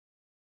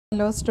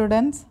Hello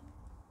students,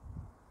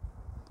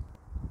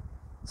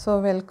 so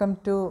welcome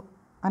to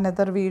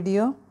another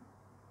video.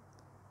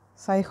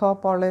 So I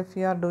hope all of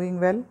you are doing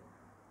well.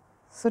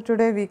 So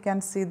today we can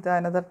see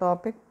another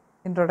topic,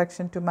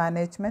 Introduction to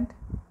Management.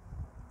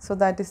 So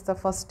that is the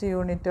first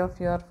unit of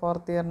your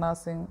 4th year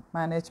nursing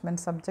management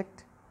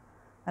subject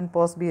and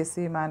post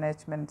BSc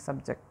management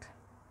subject.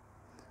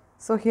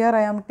 So here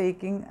I am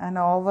taking an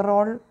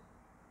overall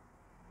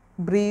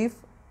brief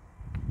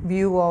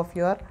view of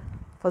your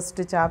first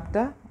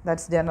chapter,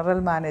 that's general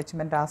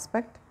management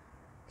aspect.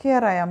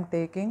 Here I am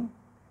taking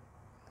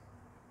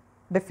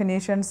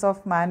definitions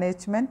of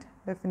management,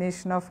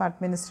 definition of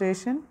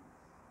administration,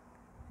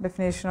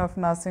 definition of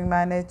nursing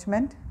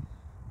management,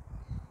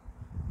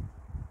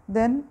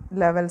 then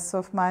levels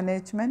of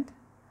management,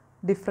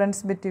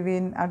 difference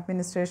between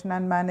administration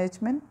and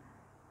management,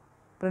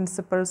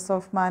 principles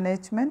of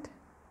management,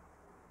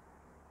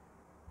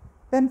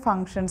 then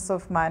functions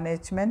of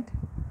management,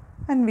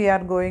 and we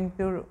are going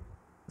to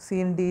see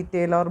in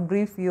detail or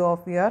brief view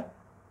of your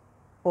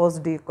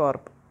post D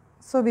Corp.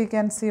 So we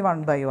can see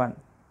one by one.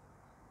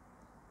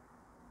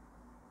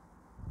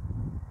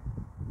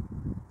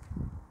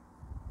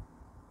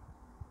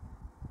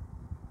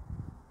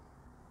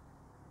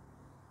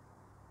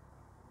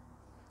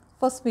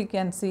 First we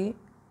can see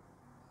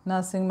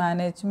nursing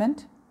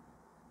management.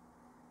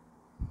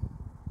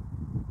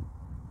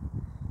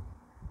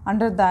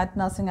 Under that,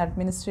 nursing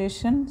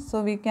administration.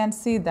 So we can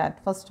see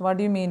that first, what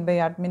do you mean by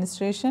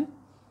administration?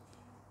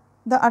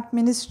 The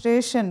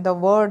administration, the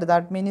word the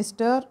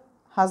administer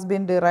has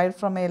been derived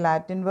from a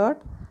Latin word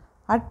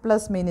ad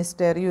plus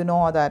minister, you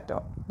know that.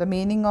 The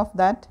meaning of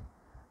that,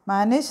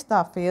 manage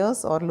the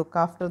affairs or look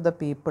after the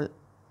people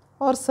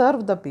or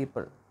serve the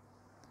people.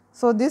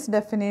 So this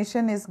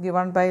definition is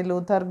given by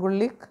Luther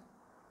Gulick.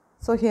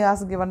 So he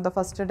has given the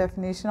first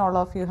definition, all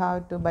of you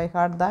have to by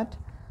heart that.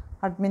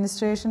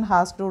 Administration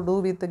has to do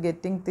with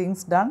getting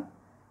things done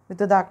with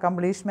the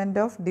accomplishment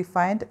of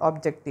defined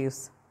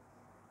objectives.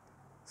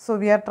 So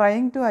we are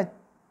trying to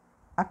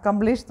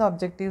accomplish the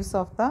objectives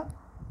of the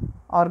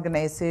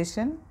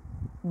organization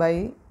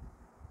by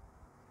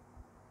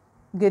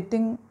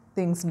getting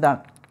things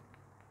done.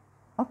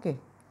 Okay.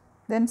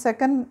 Then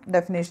second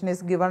definition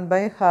is given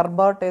by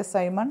Herbert A.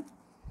 Simon.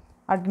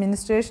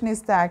 Administration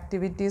is the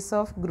activities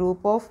of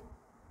group of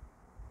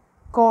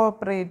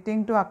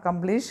cooperating to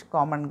accomplish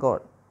common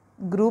goal.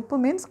 Group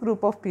means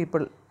group of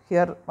people,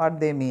 here what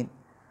they mean.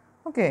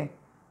 Okay.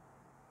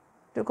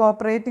 To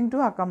cooperating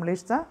to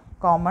accomplish the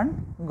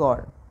common goal.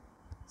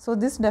 So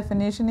this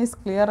definition is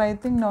clear, I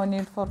think, no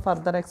need for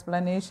further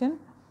explanation.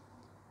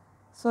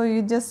 So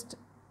you just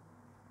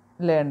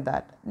learn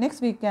that.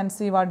 Next we can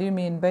see what do you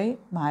mean by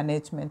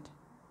management.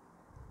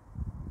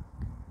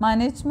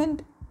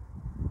 Management,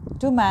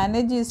 to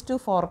manage is to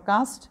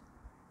forecast,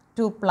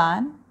 to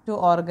plan, to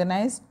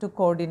organize, to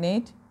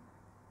coordinate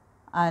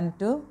and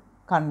to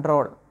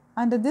control.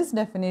 And this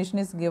definition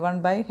is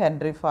given by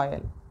Henry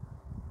Fayol.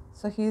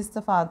 So he is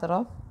the father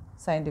of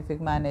scientific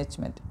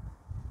management.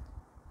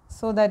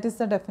 So that is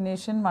the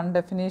definition, one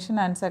definition,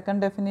 and second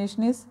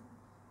definition is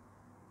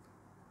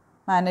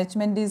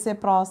management is a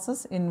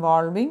process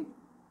involving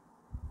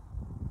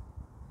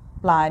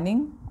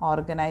planning,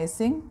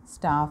 organizing,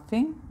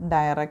 staffing,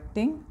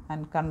 directing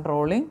and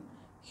controlling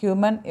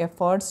human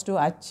efforts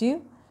to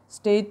achieve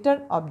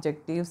stated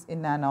objectives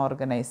in an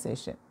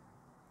organization.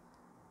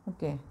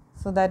 Okay.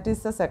 So that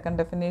is the second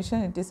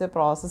definition. It is a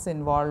process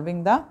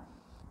involving the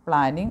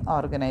planning,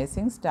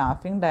 organizing,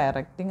 staffing,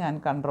 directing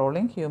and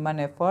controlling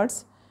human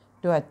efforts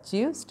to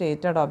achieve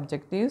stated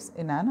objectives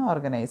in an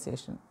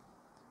organization.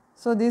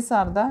 So these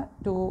are the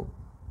two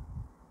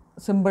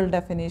simple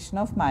definition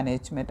of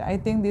management. I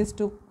think these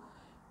two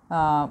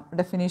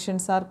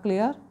definitions are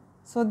clear.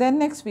 So then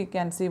next we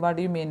can see what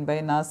do you mean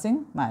by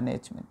nursing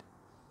management.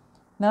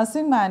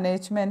 Nursing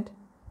management,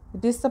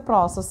 it is the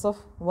process of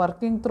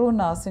working through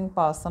nursing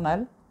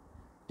personnel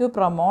to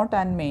promote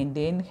and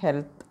maintain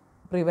health,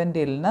 prevent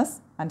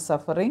illness and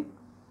suffering.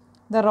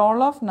 The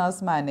role of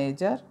nurse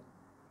manager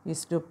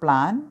is to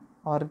plan,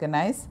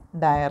 organize,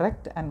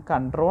 direct and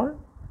control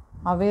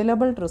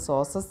available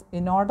resources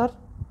in order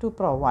to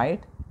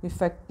provide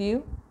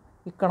effective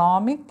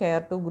economic care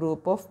to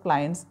group of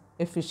clients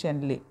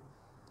efficiently.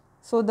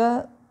 So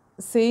the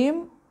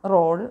same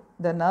role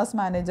the nurse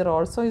manager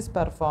also is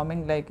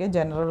performing like a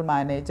general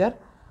manager,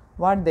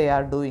 what they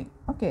are doing.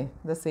 Okay,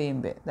 the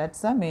same way. That's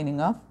the meaning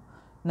of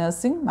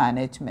nursing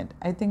management.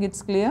 I think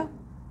it's clear.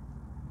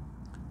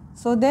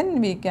 So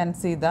then we can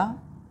see the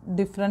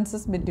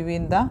differences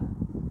between the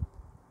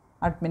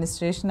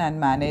administration and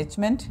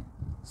management.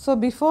 So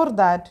before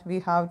that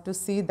we have to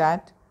see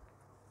that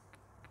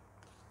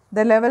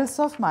the levels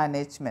of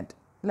management.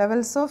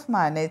 Levels of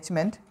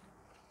management,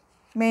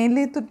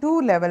 mainly to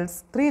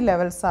three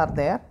levels are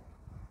there,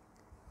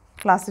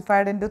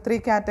 classified into three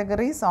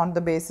categories on the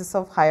basis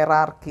of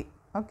hierarchy.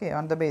 Okay,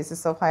 on the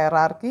basis of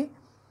hierarchy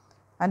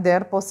and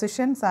their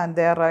positions and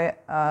their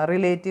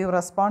relative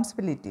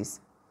responsibilities.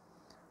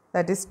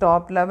 That is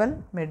top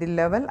level, middle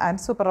level and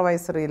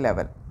supervisory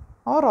level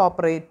or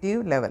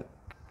operative level.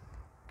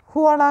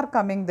 Who all are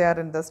coming there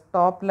in the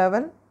top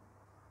level?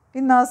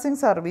 In nursing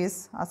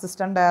service,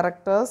 assistant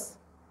directors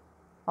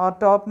or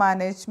top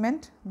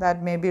management,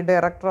 that may be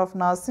director of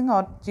nursing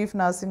or chief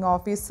nursing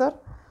officer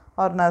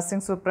or nursing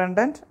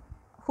superintendent,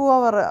 who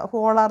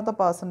all are the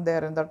person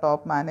there in the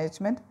top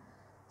management.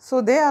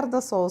 So they are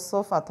the source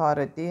of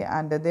authority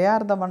and they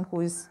are the one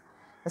who is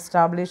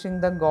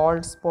establishing the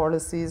goals,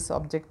 policies,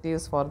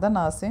 objectives for the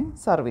nursing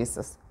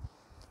services.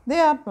 They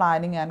are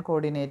planning and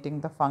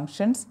coordinating the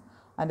functions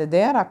and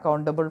they are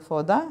accountable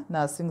for the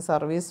nursing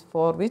service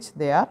for which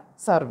they are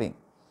serving.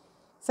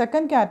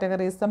 Second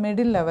category is the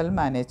middle level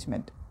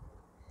management.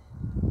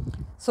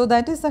 So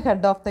that is the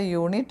head of the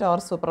unit or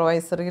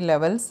supervisory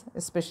levels,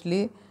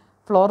 especially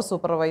floor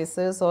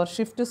supervisors or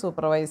shift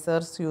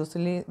supervisors,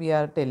 usually we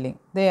are telling.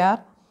 They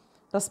are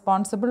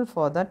responsible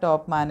for the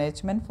top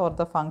management for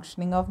the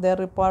functioning of their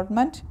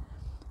department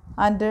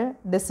and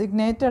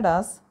designated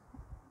as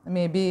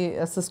maybe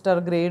a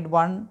sister grade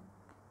 1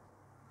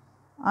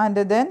 and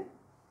then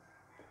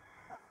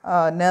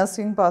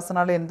nursing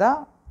personnel in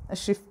the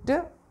shift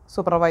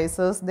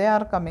supervisors, they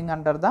are coming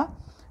under the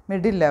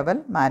middle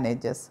level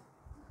managers.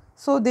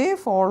 So they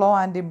follow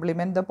and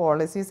implement the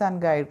policies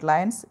and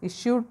guidelines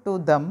issued to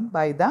them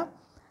by the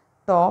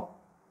top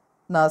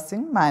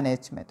nursing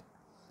management.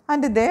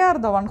 And they are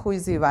the one who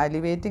is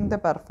evaluating the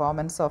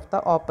performance of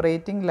the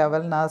operating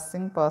level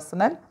nursing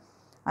personnel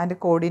and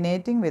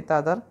coordinating with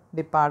other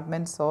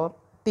departments or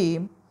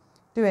team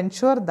to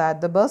ensure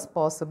that the best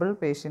possible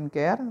patient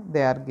care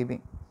they are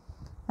giving.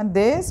 And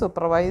they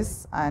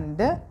supervise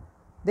and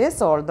they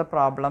solve the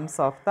problems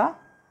of the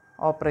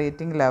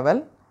operating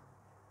level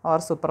or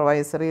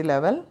supervisory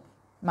level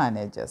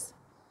managers.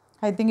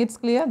 I think it's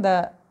clear.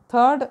 The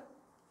third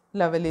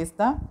level is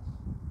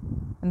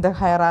in the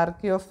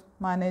hierarchy of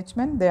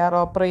management, they are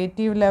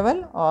operative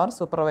level or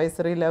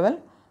supervisory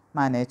level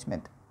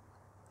management.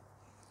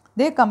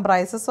 They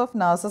comprises of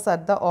nurses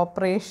at the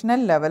operational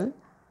level.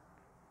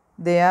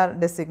 They are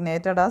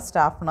designated as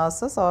staff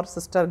nurses or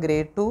sister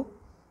grade 2.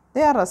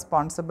 They are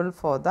responsible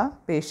for the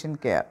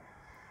patient care.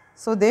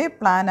 So they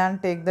plan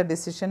and take the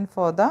decision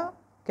for the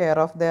care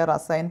of their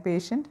assigned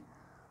patient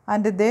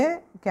and they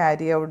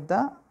carry out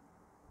the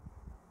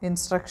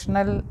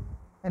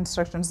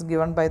instructions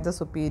given by the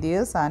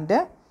superiors and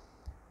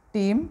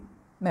team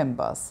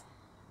members.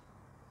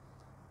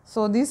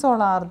 So these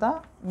all are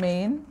the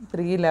main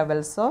 3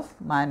 levels of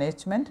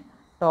management: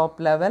 top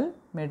level,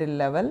 middle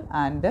level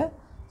and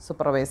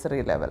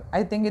supervisory level.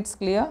 I think it's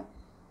clear.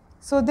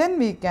 So then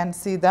we can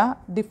see the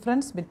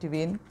difference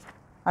between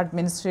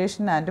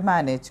administration and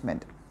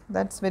management.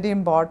 That's very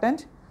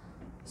important.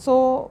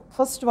 So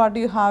first what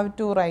you have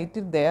to write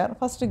it there,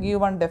 first give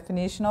one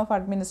definition of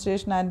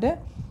administration and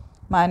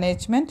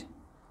management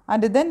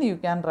and then you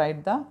can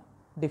write the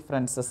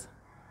differences.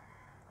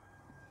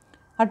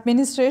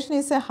 Administration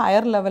is a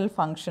higher level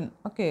function,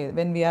 okay,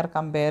 when we are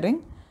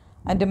comparing,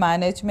 and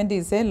management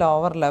is a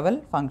lower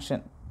level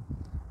function.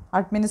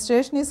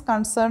 Administration is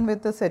concerned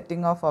with the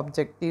setting of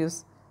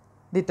objectives,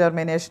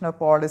 determination of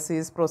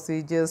policies,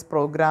 procedures,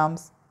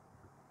 programs.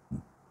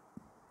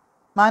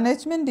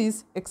 Management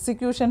is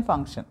execution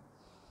function.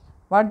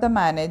 What the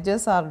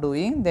managers are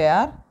doing, they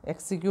are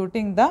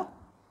executing the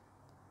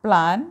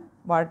plan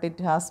what it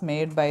has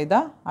made by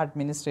the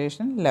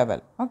administration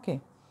level. Okay.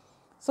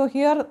 So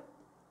here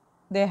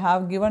they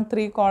have given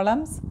 3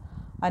 columns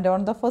and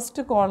on the first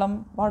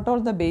column what are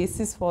the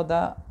basis for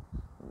the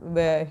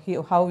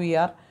how we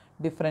are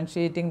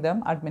differentiating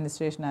them,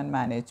 administration and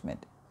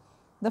management.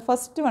 The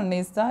first one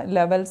is the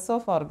levels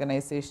of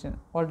organization.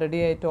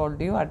 Already I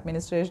told you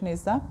administration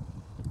is the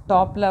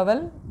top level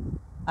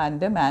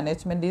and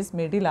management is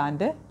middle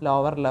and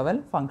lower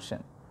level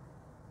function.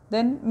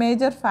 Then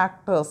major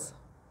factors.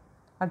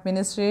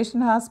 Administration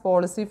has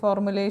policy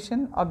formulation,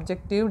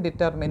 objective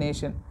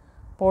determination.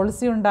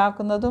 Policy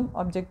ഉണ്ടാക്കുന്നതും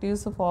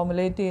objectives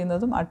formulate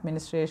ചെയ്യുന്നതും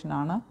administration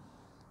ആണ്.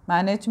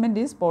 Management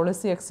is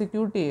policy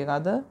execute ചെയ്യുക,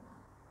 അത്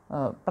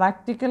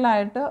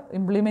പ്രാക്ടിക്കലായിട്ട്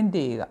implement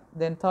ചെയ്യുക.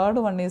 Then third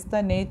one is the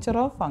nature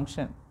of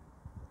function.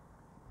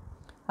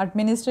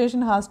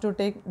 Administration has to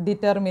take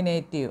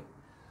ഡിറ്റർമിനേറ്റീവ്.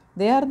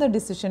 They are the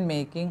decision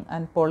making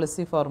and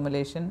policy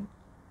formulation,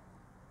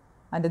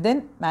 and then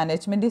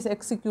management is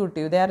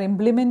executive. They are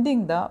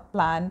implementing the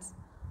plans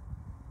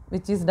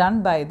which is done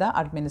by the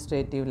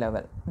administrative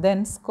level.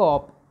 Then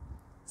scope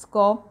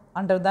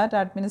under that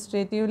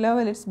administrative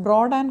level, it's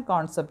broad and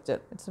conceptual.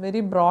 It's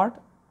very broad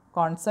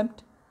concept.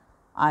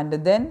 And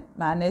then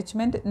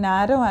management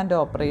narrow and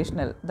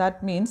operational. That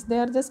means they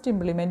are just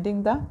implementing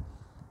the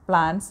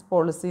plans,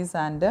 policies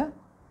and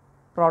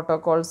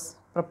protocols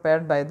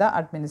prepared by the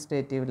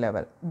administrative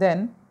level. Then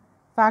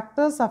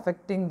factors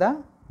affecting the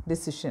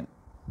decision.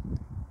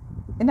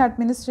 In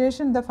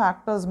administration, the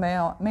factors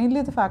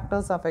mainly the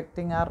factors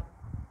affecting are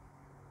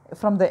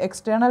from the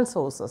external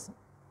sources.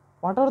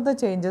 What are the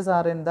changes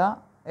are in the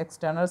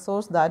external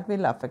source that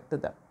will affect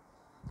them.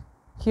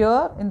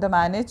 Here in the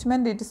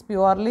management it is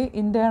purely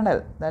internal,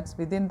 that's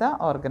within the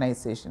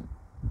organization.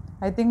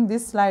 I think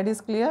this slide is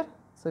clear,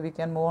 so we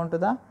can move on to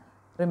the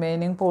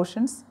remaining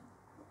portions.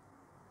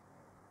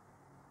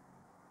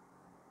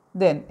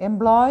 Then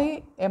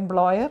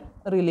employee-employer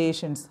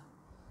relations.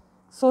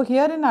 So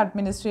here in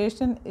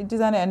administration, it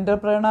is an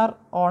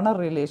entrepreneur-owner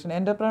relation.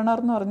 Entrepreneur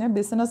എന്ന് പറഞ്ഞാൽ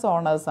business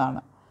owners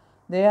ആണ്.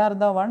 They are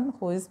the one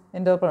who is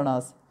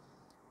entrepreneurs.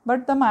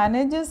 But the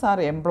managers are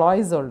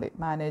employees only.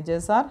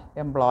 Managers are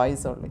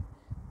employees only.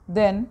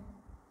 Then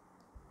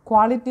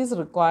qualities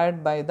required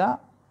by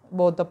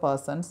both the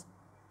persons.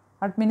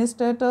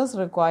 Administrators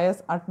requires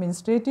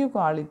administrative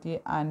quality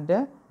and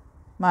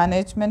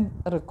management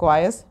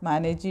requires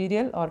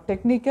managerial or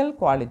technical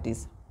qualities.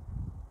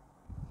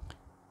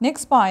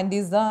 Next point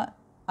is the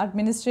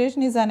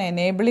administration is an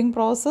enabling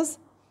process,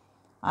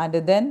 and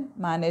then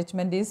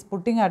management is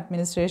putting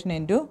administration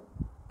into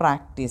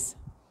practice.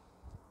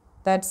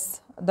 That's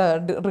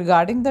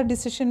regarding the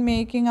decision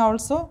making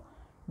also.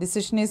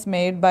 Decision is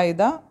made by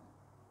the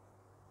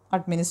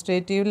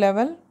administrative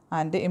level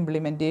and the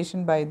implementation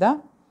by the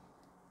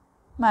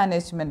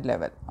management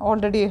level.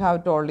 Already I have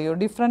told you,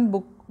 different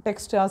book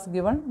text has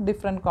given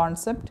different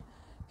concept.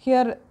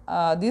 Here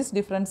these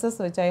differences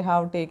which I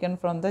have taken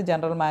from the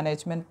general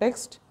management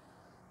text.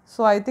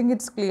 So I think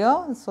it's clear.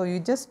 So you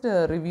just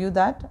review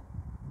that.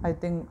 I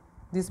think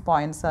these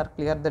points are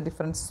clear, the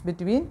difference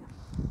between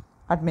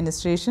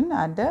administration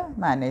and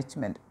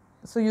management.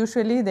 So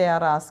usually they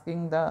are asking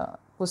the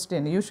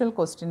question, usual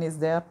question is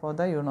there for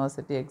the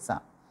university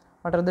exam.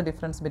 What are the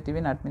difference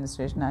between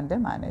administration and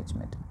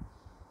management?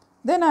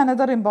 Then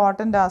another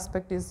important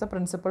aspect is the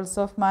principles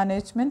of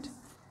management.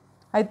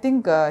 I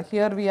think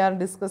here we are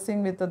discussing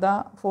with the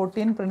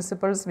 14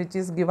 principles which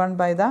is given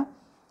by the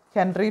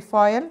Henry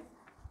Fayol.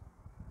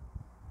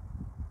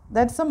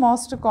 That's the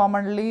most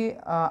commonly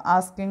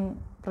asking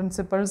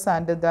principles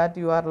and that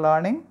you are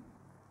learning.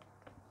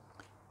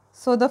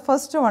 So the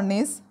first one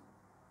is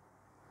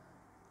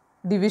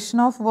division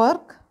of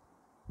work.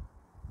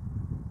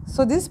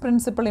 So this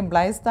principle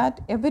implies that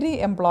every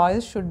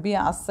employee should be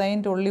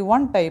assigned only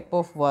one type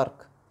of work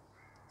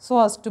so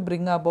as to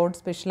bring about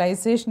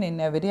specialization in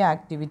every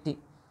activity.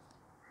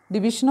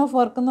 Division of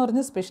work എന്ന്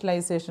പറഞ്ഞാൽ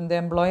specialization. The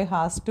employee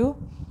has to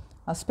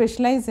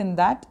specialize in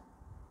that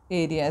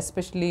area,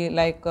 especially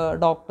like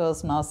doctors,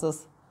 nurses,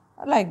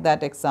 like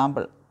that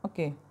example.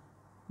 Okay.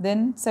 Then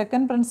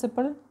second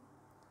principle,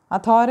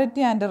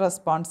 authority and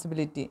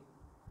responsibility.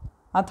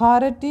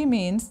 Authority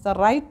means the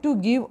right to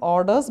give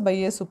orders by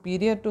a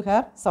superior to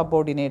her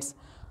subordinates.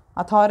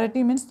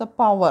 Authority means the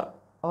power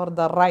or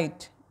the right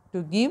to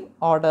give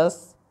orders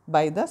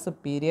by the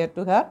superior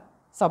to her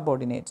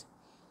subordinates.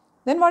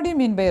 Then what do you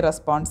mean by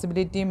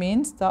responsibility?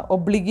 Means the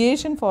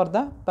obligation for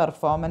the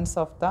performance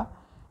of the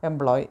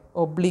employee.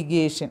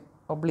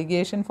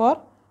 Obligation for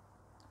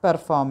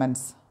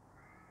performance.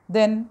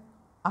 Then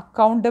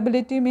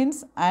accountability means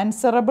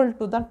answerable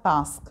to the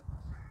task.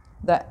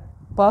 The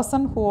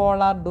person who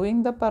all are doing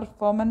the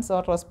performance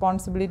or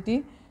responsibility,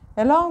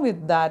 along with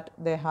that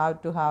they have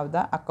to have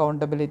the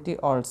accountability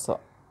also.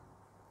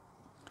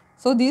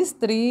 So these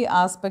three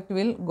aspects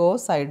will go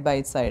side by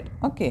side.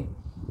 Okay.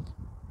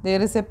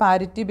 There is a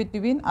parity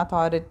between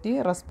authority,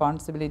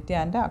 responsibility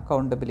and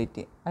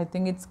accountability. I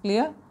think it's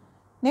clear.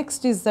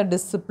 Next is the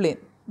discipline.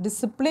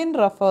 Discipline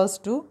refers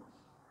to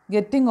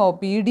getting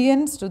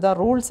obedience to the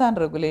rules and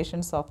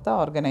regulations of the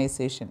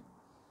organization.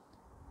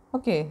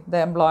 Okay, the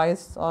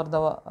employees or the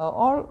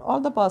all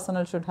the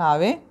personnel should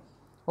have a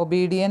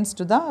obedience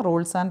to the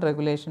rules and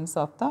regulations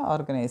of the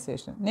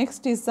organization.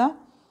 Next is the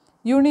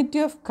unity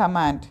of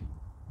command.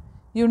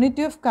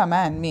 Unity of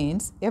command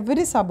means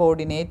every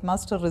subordinate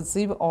must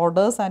receive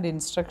orders and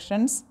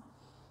instructions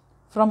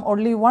from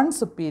only one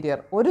superior.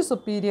 ഒരു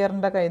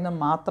superiorന്റെ കയ്യിൽ നിന്ന്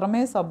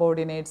മാത്രമേ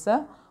subordinates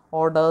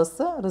orders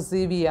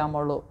receive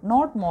ചെയ്യാമുള്ളൂ.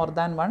 Not more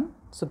than one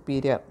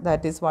superior.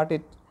 That is what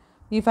it.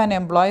 If an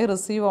employee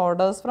receive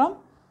orders from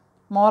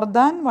more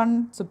than one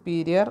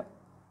superior,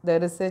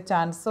 there is a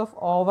chance of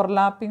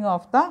overlapping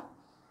of the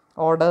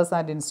orders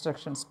and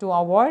instructions. To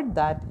avoid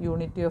that,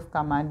 unity of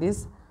command is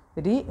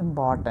very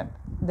important.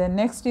 Then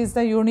next is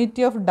the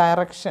unity of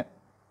direction.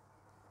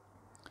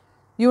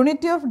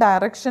 Unity of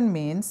direction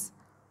means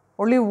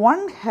only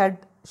one head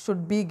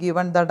should be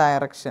given the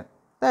direction.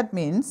 That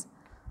means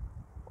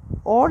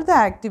all the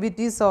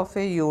activities of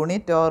a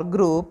unit or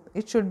group,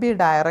 it should be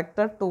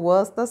directed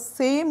towards the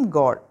same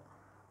goal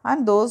and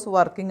those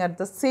working at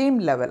the same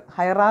level.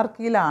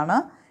 Hierarchyilana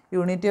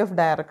unity of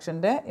direction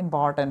the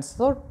importance.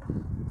 So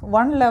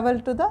one level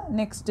to the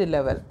next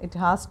level, it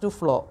has to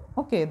flow.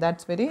 Okay,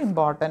 that's very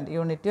important,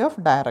 unity of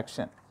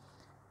direction.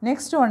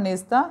 Next one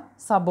is the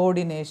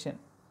subordination.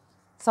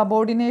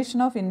 Subordination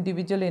of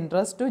individual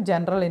interest to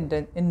general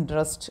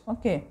interest.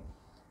 Okay,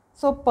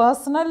 so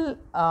personal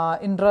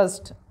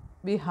interest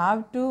we have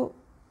to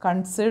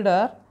consider,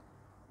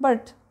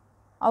 but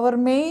our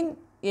main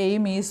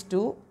aim is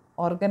to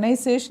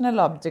organizational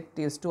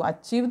objectives. To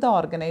achieve the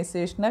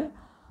organizational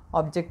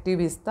objective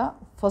is the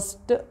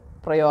first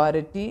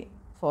priority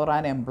for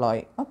an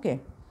employee. Okay,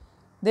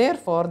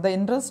 therefore the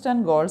interest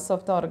and goals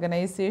of the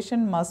organization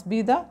must be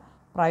the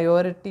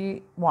priority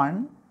one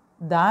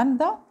than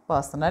the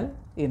personal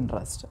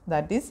interest.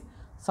 That is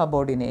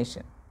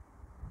subordination.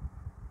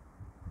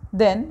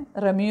 Then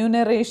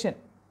remuneration.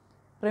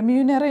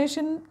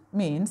 Remuneration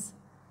means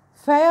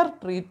fair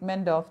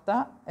treatment of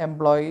the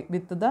employee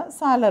with the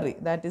salary,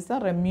 that is the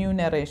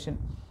remuneration.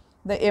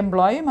 The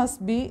employee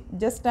must be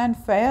just and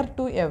fair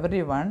to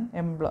everyone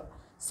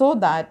so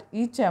that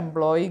each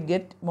employee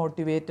get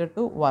motivated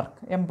to work.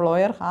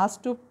 Employer has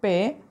to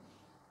pay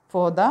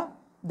for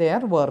their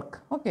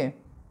work. Okay.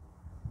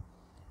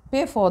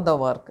 Pay for the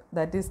work,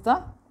 that is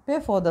the pay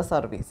for the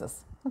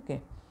services.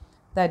 Okay.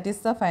 That is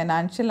the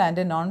financial and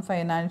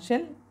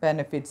non-financial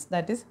benefits,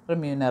 that is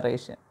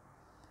remuneration.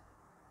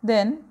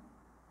 Then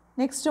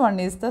next one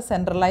is the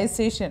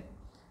centralization.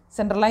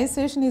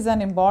 Centralization is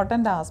an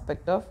important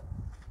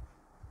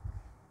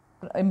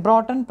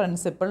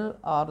principle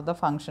or the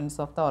functions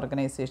of the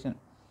organization.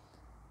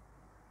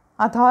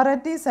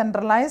 Authority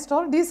centralized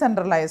or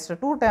decentralized,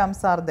 two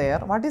terms are there.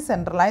 What is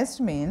centralized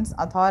means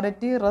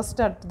authority rests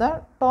at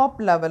the top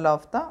level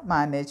of the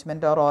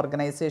management or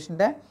organization,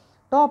 the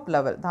top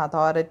level. The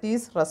authority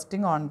is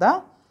resting on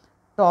the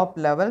top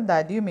level,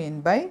 that you mean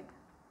by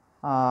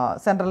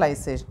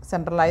centralization.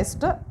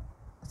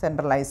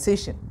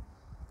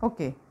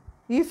 Okay.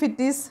 If it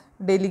is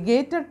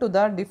delegated to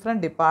the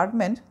different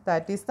department,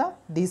 that is the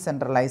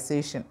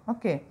decentralization.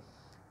 Okay.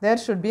 There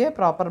should be a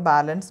proper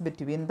balance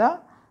between the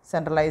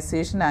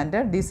centralization and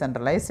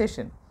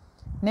decentralization.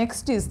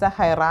 Next is the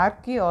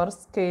hierarchy or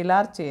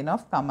scalar chain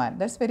of command.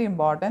 That's very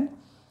important.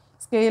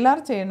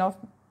 Scalar chain of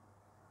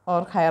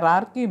or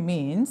hierarchy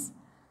means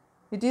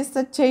it is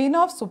the chain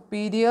of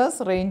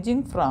superiors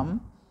ranging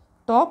from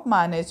top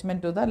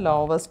management to the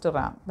lowest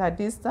rank. That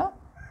is the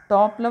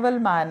top level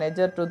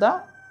manager to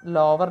the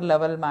lower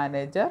level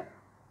manager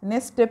in a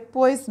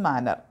stepwise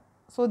manner.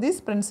 So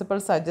this principle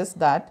suggests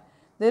that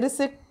there is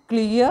a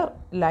clear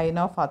line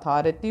of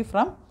authority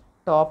from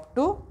top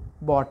to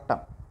bottom,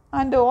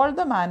 and all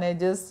the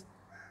managers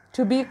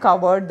to be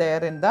covered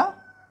there in the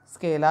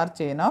scalar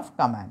chain of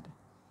command.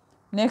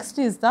 Next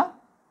is the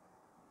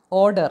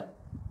order.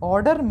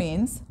 Order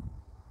means,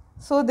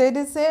 so there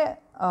is a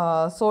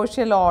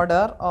social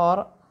order,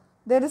 or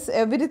there is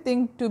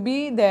everything to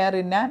be there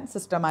in a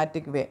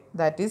systematic way.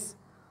 That is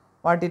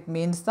what it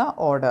means, the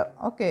order.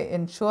 Okay,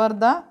 ensure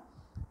the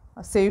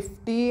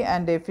safety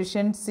and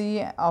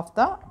efficiency of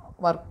the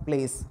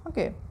workplace.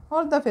 Okay,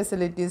 all the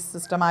facilities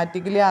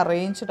systematically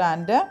arranged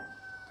and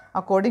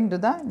according to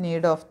the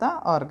need of the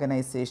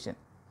organization.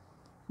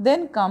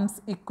 Then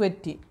comes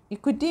equity.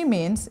 Equity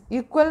means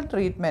equal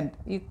treatment,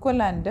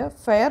 equal and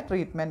fair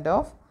treatment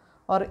of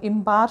or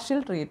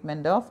impartial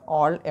treatment of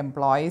all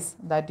employees,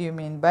 that you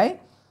mean by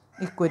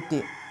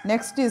equity.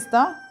 Next is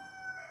the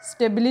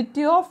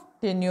stability of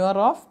tenure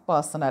of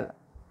personnel.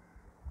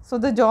 So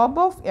the job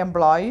of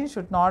employee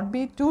should not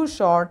be too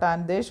short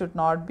and they should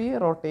not be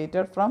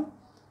rotated from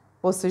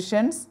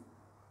positions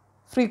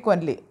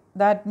frequently.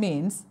 That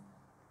means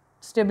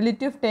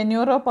stability of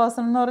tenure of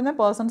person എന്ന് പറഞ്ഞാൽ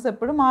persons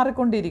എപ്പോഴും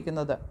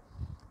മാറിക്കൊണ്ടിരിക്കുന്നത്.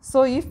 So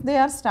if they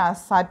are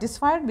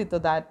satisfied with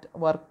that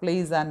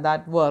workplace and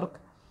that work,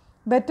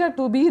 better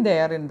to be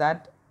there in that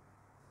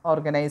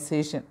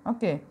organization.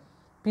 Okay.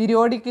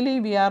 Periodically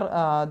we are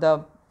the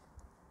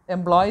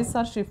employees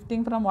are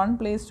shifting from one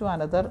place to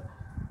another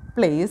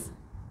place.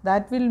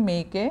 That will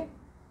make a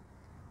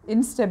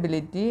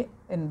instability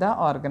in the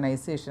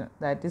organization.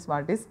 That is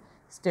what is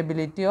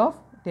stability of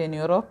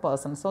tenure of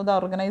person. So the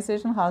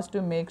organization has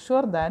to make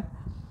sure that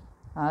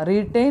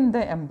retain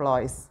the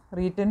employees,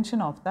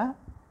 retention of the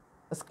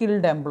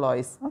skilled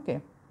employees. Okay.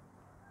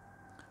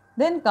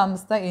 Then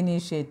comes the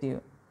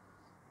initiative.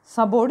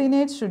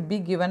 Subordinates should be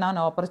given an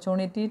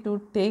opportunity to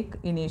take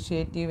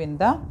initiative in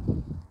the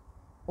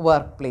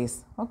workplace.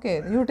 Okay,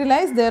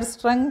 utilize their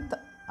strength.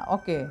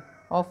 Okay,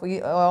 of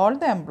all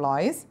the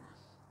employees,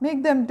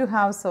 make them to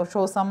have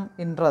show some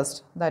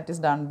interest. That is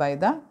done by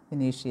the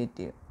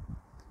initiative.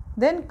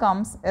 Then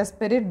comes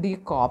esprit de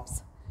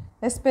corps.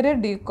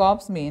 Esprit de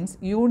corps means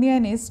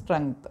union is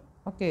strength.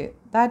 Okay,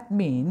 that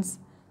means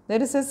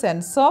there is a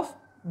sense of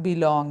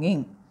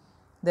belonging.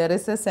 There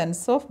is a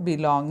sense of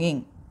belonging.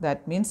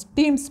 That means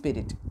team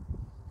spirit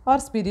or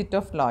spirit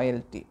of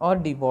loyalty or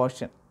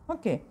devotion.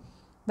 Okay.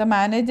 The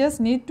managers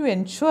need to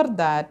ensure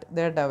that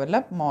they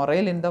develop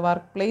morale in the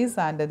workplace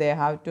and they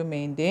have to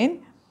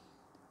maintain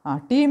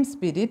team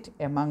spirit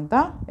among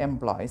the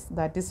employees.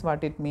 That is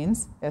what it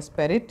means,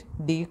 esprit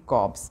de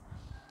corps.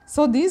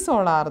 So these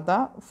all are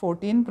the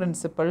 14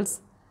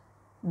 principles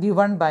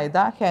given by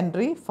the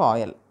Henry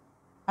Fayol.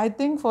 I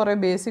think for a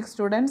basic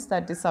students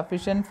that is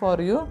sufficient for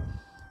you.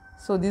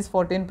 So these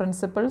 14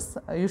 principles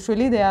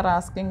usually they are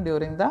asking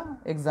during the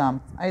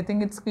exam. I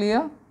think it's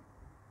clear.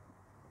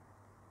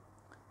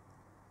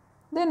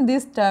 Then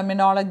these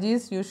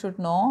terminologies you should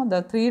know.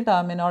 The 3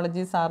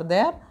 terminologies are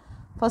there.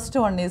 First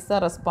one is the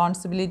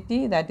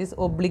responsibility, that is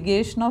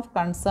obligation of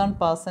concerned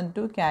person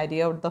to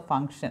carry out the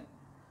function.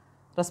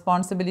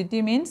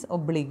 Responsibility means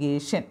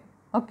obligation,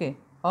 okay,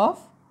 of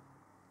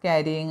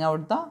carrying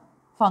out the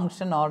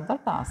function or the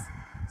task.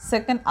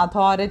 Second,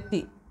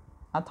 authority.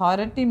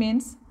 Authority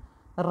means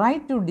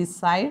right to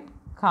decide,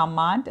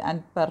 command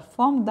and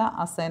perform the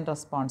assigned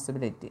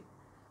responsibility.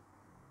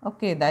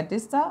 Okay, that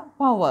is the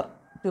power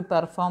to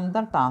perform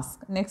the task.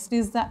 Next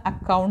is the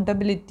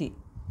accountability.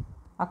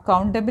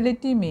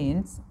 Accountability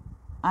means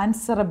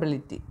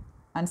answerability.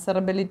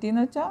 Answerability in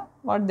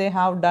what they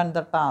have done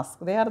the task.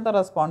 They are the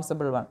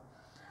responsible one.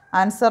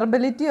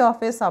 Answerability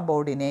of a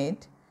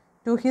subordinate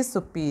to his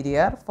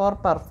superior for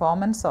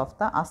performance of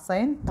the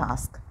assigned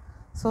task.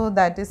 So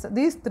that is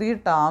these three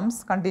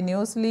terms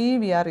continuously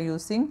we are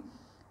using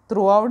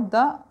throughout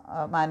the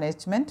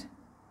management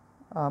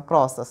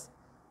process.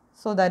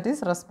 So that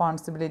is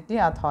responsibility,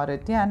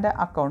 authority and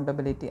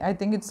accountability. I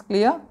think it's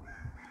clear.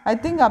 I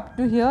think up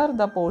to here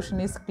the portion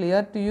is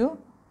clear to you.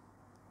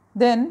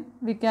 Then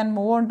we can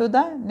move on to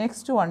the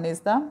next one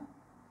is the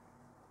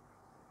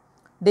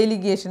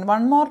delegation.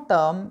 One more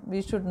term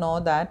we should know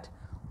that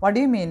what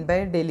do you mean by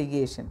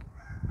delegation?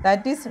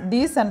 That is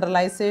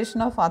decentralization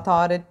of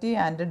authority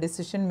and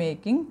decision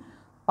making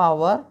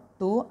power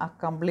to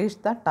accomplish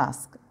the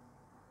task.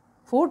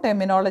 Four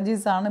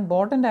terminologies are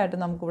important ആയിട്ട്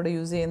നമുക്ക് ഇവിടെ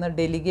use ചെയ്യുന്ന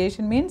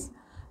delegation means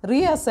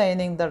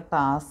reassigning the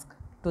task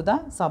to the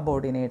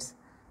subordinates.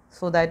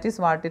 So that is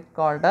what it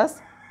called as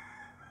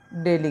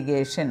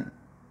delegation.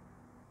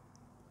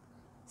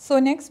 So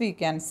next we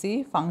can see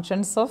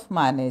functions of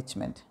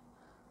management.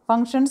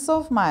 Functions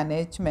of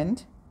management,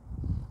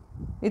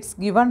 it's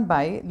given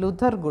by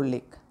Luther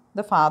Gulick,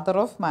 the father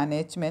of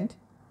management,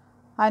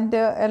 and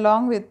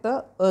along with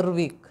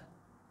Ervik.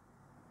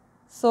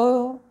 So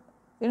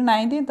in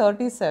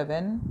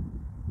 1937,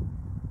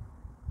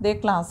 they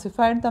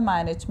classified the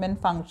management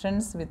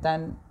functions with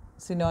an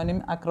synonym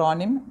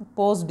acronym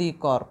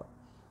POSDCORP.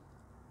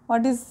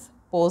 What is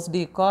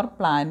POSDCORP?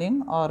 Planning,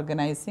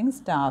 organizing,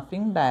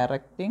 staffing,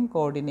 directing,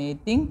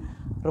 coordinating,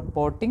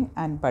 reporting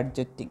and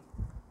budgeting.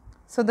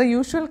 So the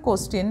usual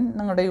question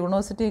നിങ്ങളുടെ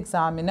university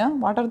എക്സാമിന്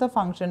what are the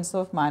functions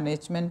of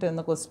management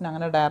എന്ന question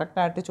അങ്ങനെ direct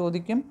ആയിട്ട്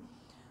ചോദിക്കും.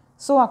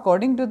 So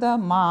according to the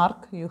mark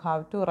you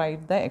have to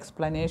write the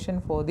explanation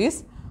for this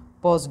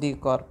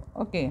POSDCORP.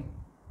 Okay.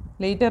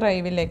 Later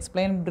I will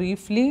explain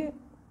briefly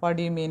what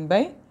do you mean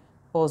by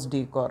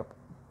POSDCORP.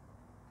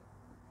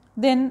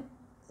 Then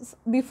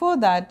before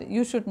that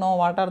you should know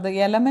what are the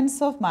elements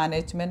of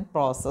management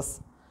process.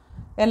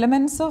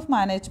 Elements of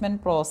management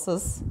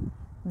process,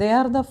 they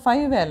are the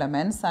 5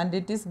 elements and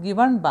it is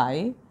given by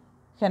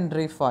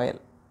Henry Foyle.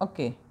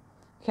 Okay.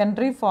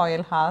 Henry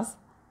Foyle has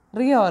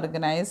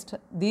reorganized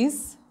these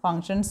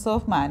functions of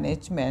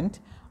management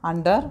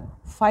under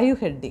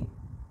 5 heading.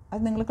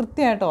 അത് നിങ്ങൾ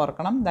കൃത്യമായിട്ട്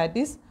ഓർക്കണം. That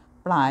is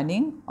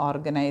planning,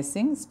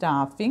 organising,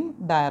 staffing,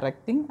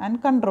 directing and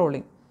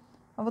controlling.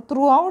 അപ്പോൾ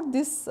through out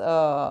this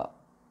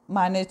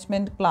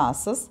management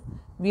classes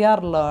V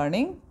are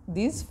learning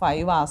these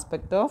 5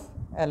 aspect of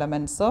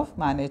elements of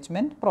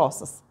management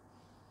process.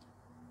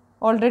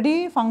 Already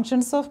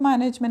functions of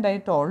management I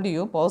told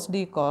you,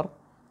 POSDCORP,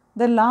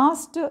 the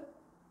last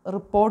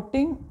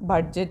reporting,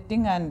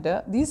 budgeting and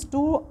these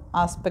 2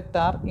 aspects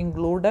are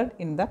included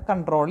in the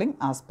controlling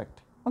aspect.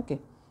 Okay.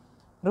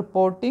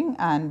 Reporting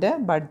and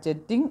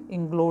budgeting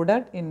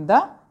included in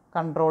the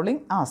controlling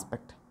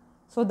aspect.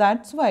 So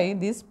that's why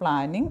this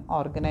planning,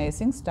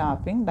 organizing,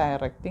 staffing,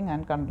 directing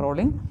and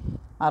controlling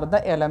are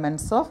the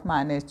elements of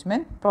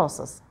management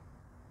process.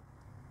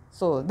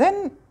 So then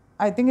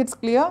I think it's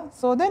clear.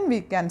 So then we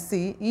can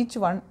see each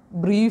one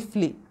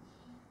briefly.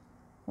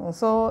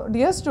 So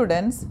dear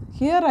students,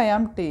 here I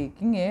am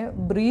taking a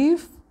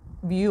brief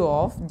view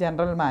of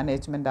general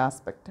management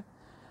aspect.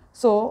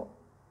 So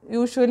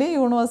usually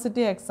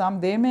university exam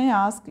they may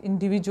ask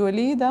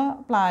individually the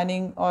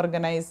planning,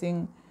 organizing,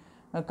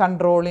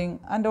 controlling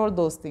and all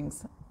those things.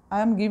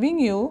 I am giving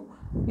you,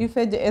 if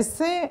a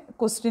essay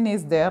question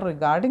is there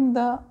regarding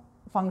the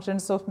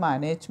functions of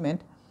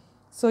management,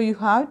 so you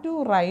have to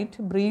write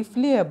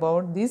briefly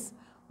about these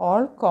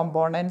all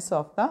components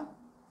of the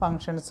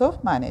functions of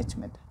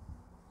management.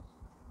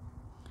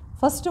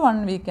 First one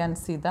we can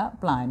see the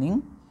planning.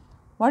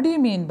 What do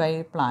you mean by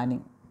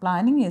planning?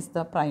 Planning is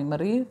the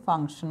primary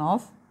function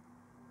of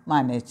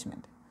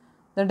management.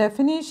 The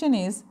definition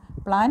is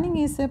planning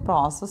is a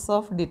process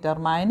of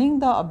determining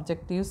the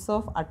objectives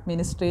of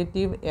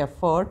administrative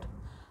effort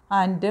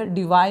and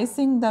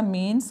devising the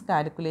means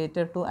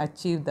calculated to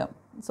achieve them.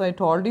 So I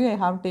told you I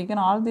have taken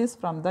all this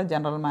from the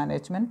general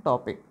management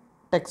topic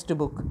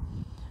textbook.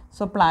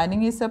 So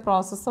planning is a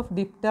process of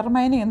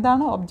determining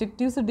എന്താണ്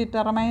objectives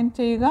determine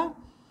ചെയ്യുക,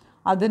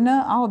 അതിന്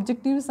ആ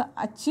objectives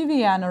achieve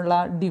ചെയ്യാനുള്ള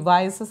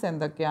devices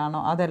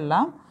എന്തൊക്കെയാണോ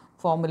അതെല്ലാം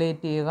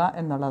formulate ചെയ്യുക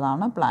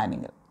എന്നുള്ളതാണ്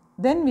planning.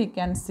 Then we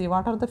can see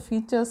what are the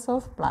features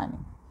of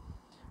planning.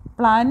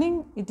 Planning,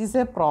 it is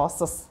a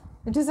process.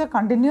 It is a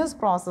continuous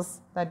process.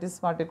 That is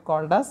what it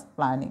called as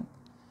planning.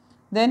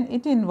 Then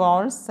it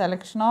involves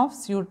selection of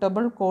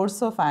suitable course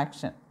of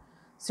action.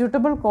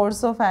 Suitable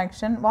course of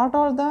action, what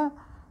are the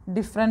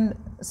different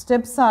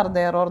steps are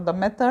there or the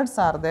methods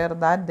are there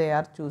that they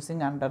are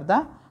choosing under the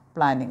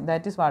planning.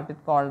 That is what it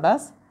called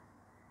as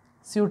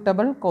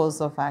suitable course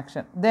of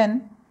action. Then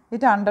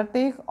it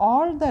undertakes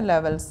all the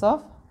levels of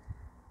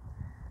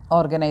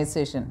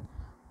organization.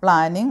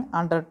 Planning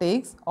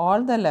undertakes all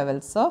the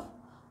levels of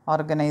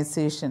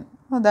organization.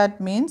 That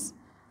means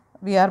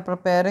we are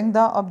preparing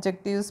the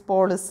objectives,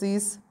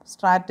 policies,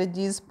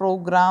 strategies,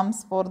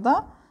 programs for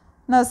the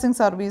nursing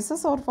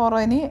services or for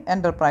any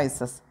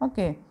enterprises.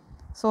 Okay.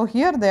 So,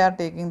 here they are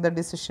taking the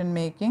decision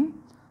making.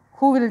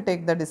 Who will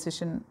take the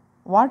decision?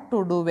 What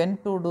to do, when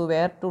to do,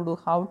 where to do,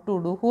 how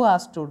to do, who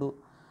has to do.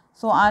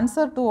 So,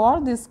 answer to all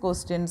these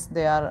questions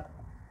they are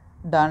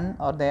done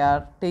or they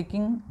are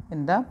taking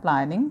in the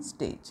planning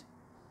stage.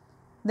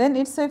 Then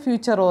it is a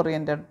future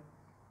oriented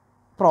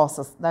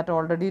process that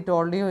already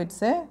told you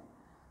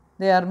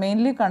they are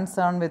mainly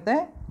concerned with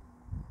the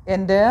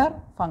entire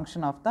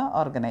function of the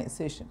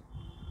organization.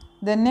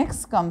 Then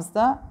next comes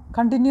the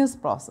continuous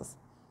process.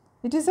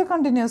 It is a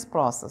continuous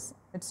process.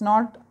 It is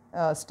not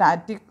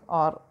static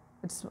or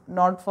it is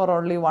not for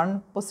only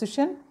one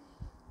position.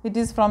 It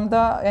is from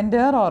the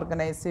entire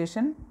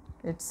organization.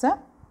 It is a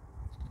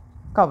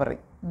covering.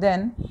 Then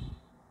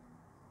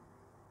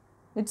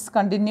it is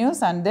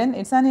continuous and then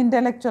it is an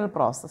intellectual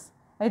process.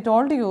 I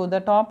told you the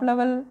top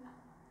level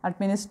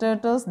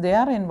administrators, they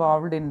are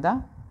involved in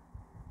the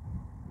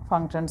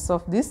functions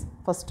of this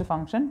first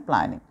function,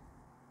 planning.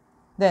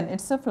 Then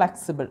it is a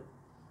flexible.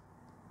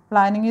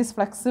 Planning is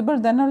flexible,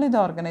 then only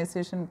the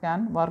organization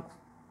can work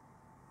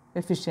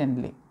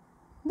efficiently.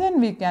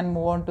 Then we can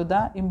move on to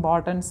the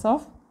importance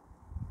of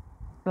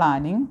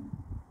planning,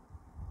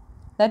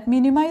 that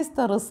minimize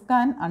the risk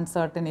and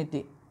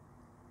uncertainty.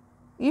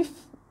 If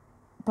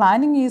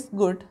planning is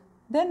good,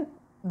 then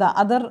the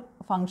other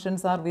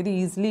functions are very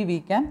easily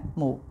we can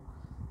move.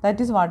 That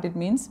is what it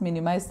means,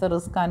 minimize the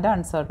risk and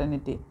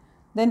uncertainty.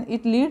 Then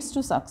it leads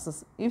to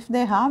success. If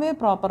they have a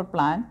proper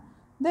plan,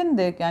 then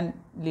they can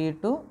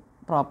lead to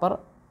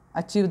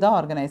achieve the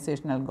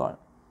organizational goal.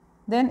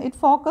 Then it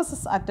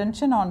focuses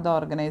attention on the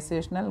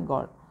organizational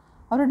goal.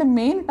 അവരുടെ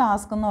main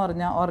task എന്ന്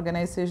പറഞ്ഞാൽ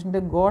ഓർഗനൈസേഷൻ്റെ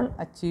goal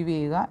achieve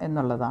ചെയ്യുക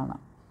എന്നുള്ളതാണ്.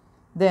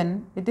 Then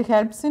it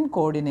helps in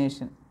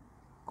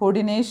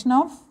coordination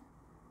of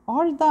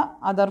all the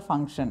other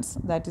functions,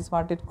 that is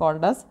what it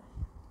called as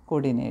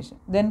coordination.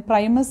 Then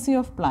primacy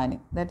of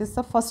planning, that is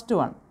the first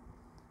one.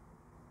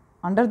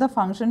 Under the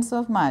functions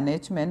of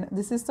management,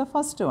 this is the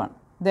first one.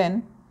 Then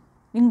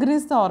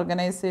increase the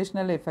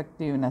organizational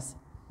effectiveness.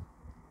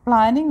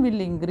 Planning will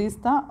increase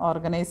the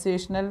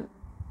organizational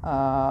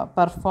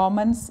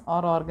performance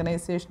or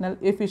organizational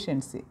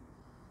efficiency.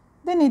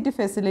 Then it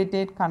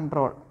facilitate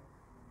control.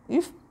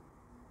 If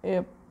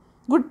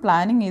good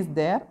planning is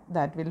there,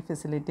 that will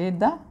facilitate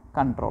the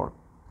control.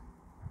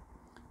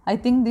 I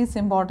think these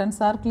importance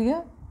are clear.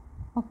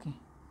 Okay.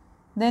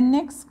 Then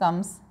next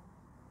comes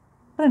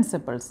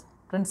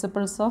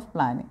principles of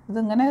planning.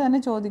 ഇതിങ്ങനെ തന്നെ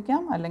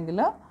ചോദിക്കാം, അല്ലെങ്കിൽ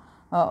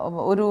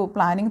ഒരു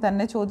planning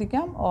തന്നെ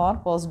ചോദിക്കാം, or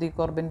post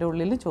ഡികോർബിൻ്റെ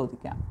ഉള്ളിൽ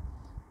ചോദിക്കാം.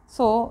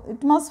 So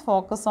it must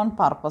focus on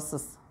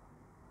purposes.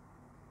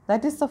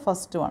 That is the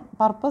first one.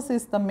 Purpose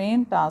is the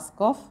main task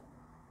of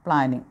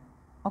planning.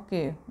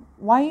 Okay.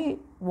 Why,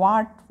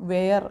 what,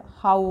 where,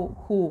 how,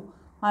 who.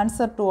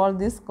 Answer to all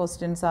these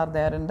questions are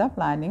there in the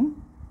planning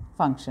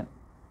function.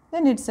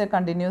 Then it's a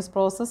continuous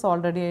process,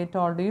 already I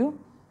told you.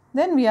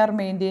 Then we are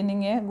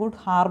maintaining a good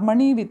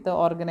harmony with the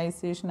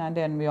organization and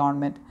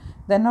environment.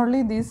 Then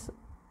only this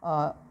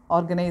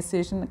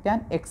organization can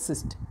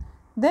exist.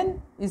 Then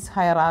is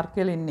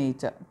hierarchical in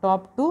nature,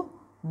 top to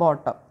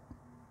bottom.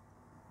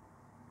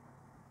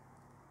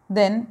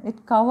 Then it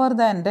covers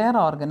the entire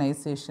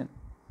organization.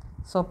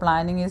 So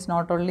planning is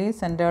not only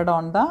centered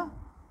on the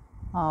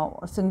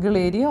single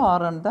area or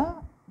on the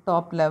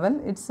top level,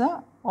 it's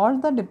all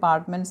the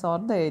departments or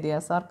the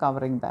areas are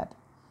covering that.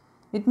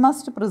 It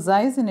must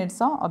precise in its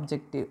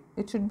objective.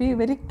 It should be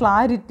very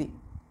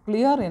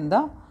clear in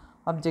the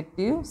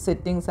objective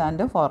settings and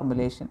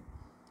formulation.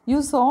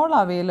 Use all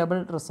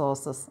available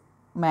resources,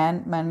 man,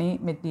 money,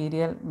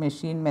 material,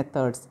 machine,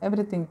 methods,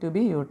 everything to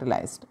be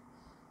utilized.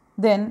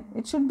 Then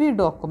it should be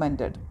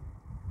documented.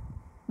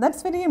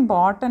 That's very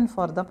important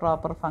for the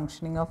proper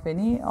functioning of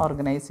any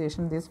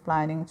organization. This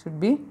planning should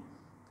be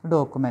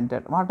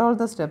documented. What all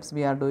the steps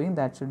we are doing,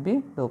 that should be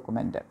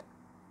documented.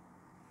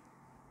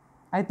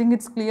 I think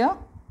it's clear.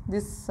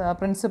 These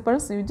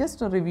principles, you just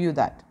review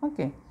that.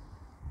 Okay.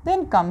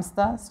 Then comes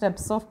the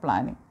steps of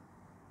planning.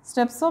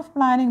 Steps of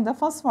planning, the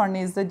first one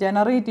is the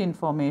generate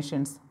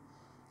informations.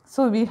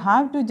 So we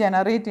have to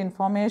generate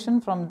information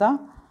from the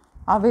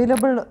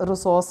available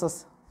resources,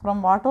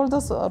 from what all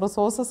the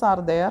resources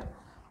are there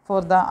for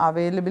the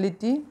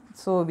availability.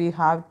 So we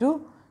have to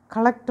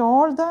collect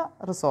all the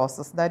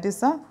resources. That is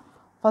the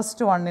first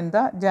one in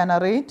the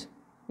generate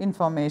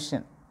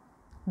information.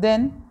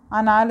 Then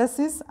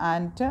analysis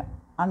and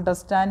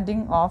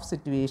understanding of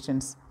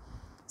situations.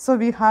 So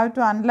we have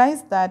to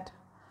analyze that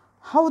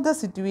how the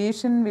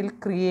situation will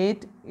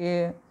create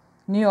a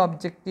new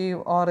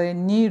objective or a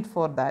need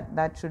for that.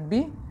 That should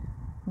be.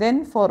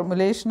 Then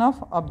formulation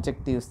of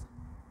objectives.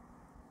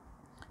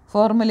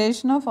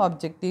 Formulation of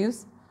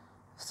objectives.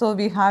 So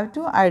we have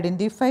to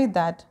identify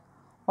that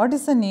what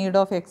is the need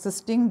of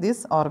existing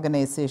this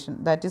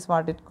organization. That is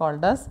what it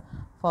called as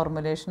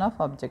formulation of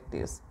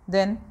objectives.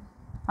 Then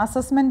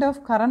assessment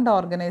of current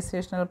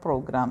organizational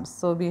programs.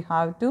 So we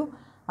have to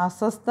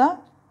assess the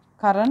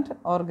current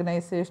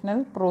organizational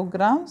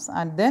programs,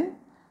 and then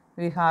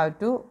we have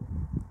to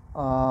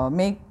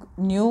make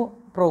new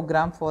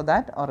program for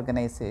that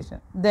organization.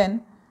 Then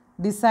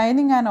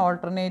designing an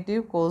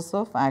alternative course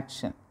of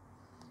action.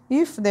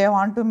 If they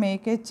want to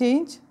make a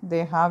change,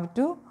 they have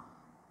to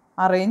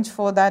arrange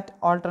for that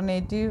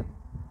alternative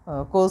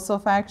course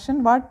of action,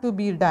 what to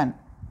be done.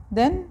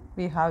 Then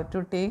we have to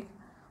take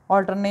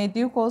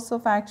alternative course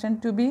of action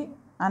to be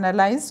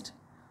analyzed,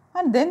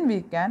 and then we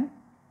can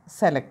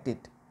select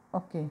it.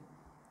 Okay.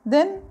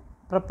 Then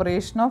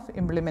preparation of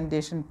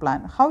implementation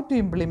plan. How to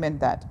implement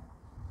that?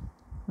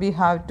 We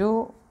have to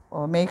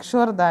make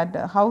sure that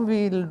how we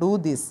will do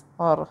this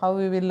or how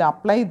we will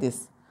apply this.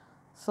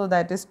 So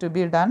that is to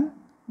be done.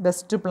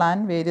 Best plan,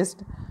 various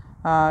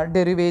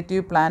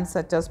derivative plans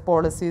such as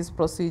policies,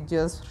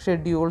 procedures,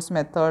 schedules,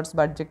 methods,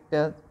 budget,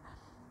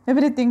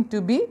 everything to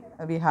be,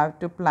 we have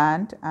to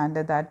plan, and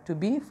that to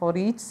be for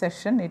each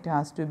session it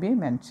has to be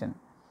mentioned.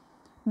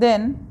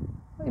 Then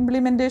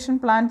implementation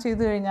plan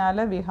ചെയ്തു കഴിഞ്ഞാൽ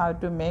we have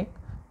to make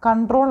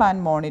control and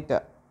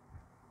monitor.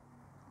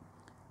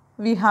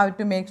 We have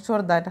to make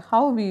sure that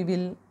how we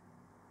will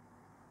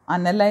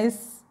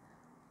analyze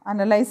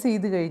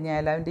ചെയ്തു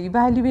കഴിഞ്ഞാൽ അതിൻ്റെ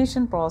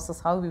evaluation process,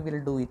 how we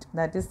will do it.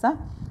 That is the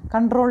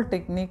control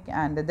technique,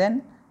 and then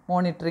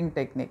monitoring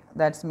technique.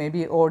 That's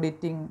maybe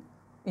auditing,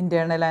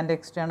 internal and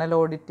external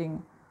auditing,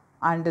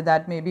 and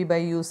that may be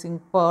by using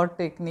PER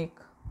technique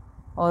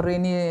or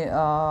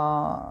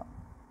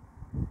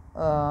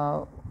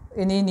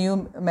any new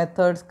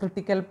methods,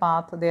 critical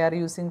path they are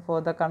using for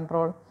the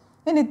control.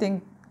 Anything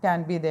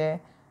can be there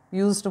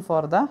used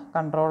for the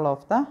control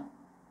of the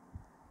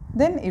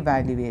then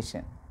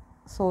evaluation.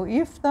 So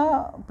if the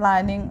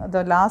planning,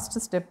 the last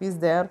step is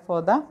there for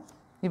the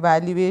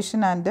evaluation,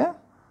 and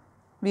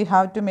we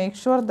have to make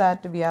sure that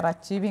we are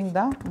achieving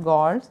the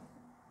goals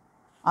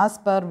as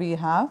per we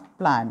have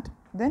planned,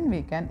 then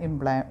we can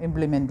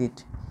implement it.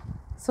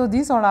 So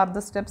these all are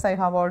the steps I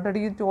have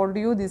already told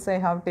you. This I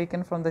have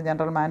taken from the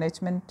general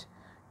management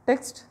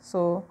text.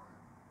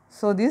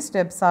 So these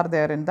steps are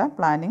there in the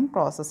planning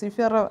process. If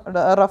you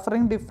are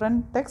referring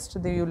different text,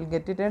 then you will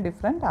get it a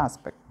different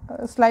aspect.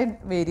 Slight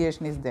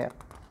variation is there.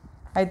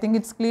 I think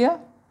it's clear.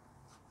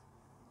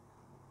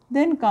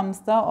 Then comes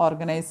the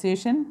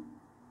organization.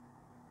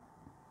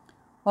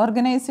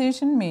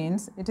 Organization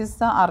means it is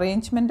the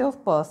arrangement of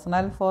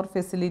personnel for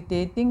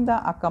facilitating the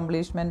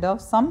accomplishment of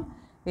some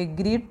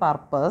agreed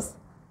purpose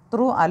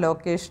through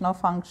allocation of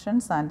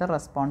functions and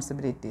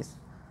responsibilities.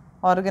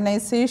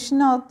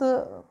 ഓർഗനൈസേഷനകത്ത്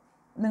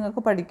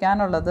നിങ്ങൾക്ക്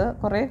പഠിക്കാനുള്ളത്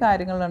കുറേ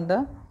കാര്യങ്ങളുണ്ട്.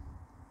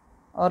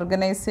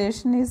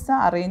 Organisation is the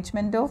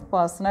arrangement of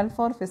personal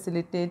four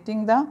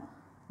facilitating the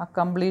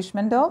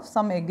accomplishment of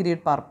some agreed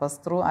purpose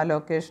through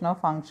allocation of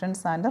functions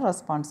and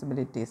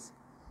responsibilities.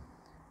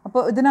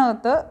 അപ്പോൾ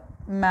ഇതിനകത്ത്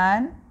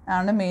മാൻ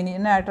ആണ്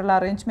main ആയിട്ടുള്ള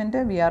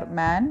arrangement. V R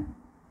man,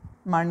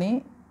 money,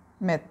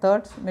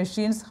 methods,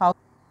 machines, how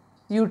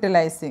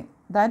utilising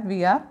that we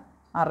are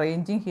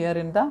arranging here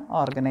in the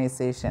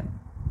organization.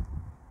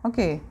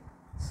 Okay,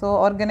 so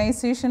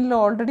organization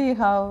already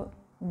have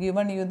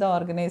given you the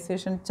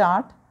organization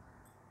chart,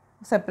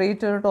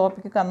 separate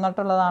topic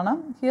kannattulladaanu.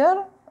 Here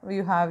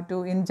you have to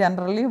in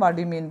generally what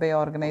do you mean by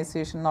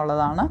organization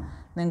ennalladana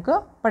ningalku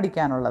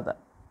padikkanullathu.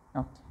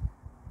 Okay,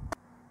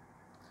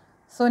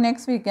 so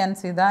next we can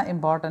see the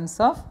importance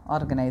of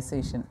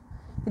organization.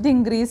 It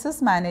increases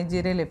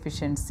managerial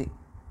efficiency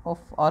of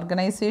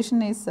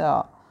organization is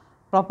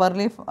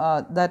properly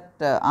that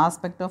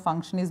aspect of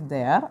function is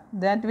there,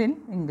 that will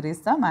increase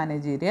the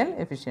managerial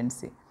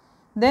efficiency.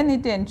 Then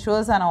it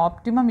ensures an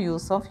optimum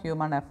use of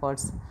human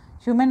efforts.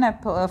 Human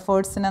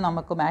efforts in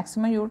namakku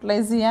maximum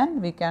utilize cheyan,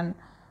 we can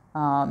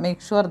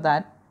make sure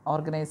that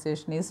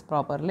organization is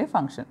properly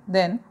function.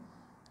 Then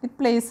it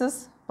places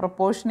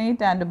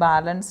proportionate and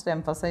balanced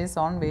emphasis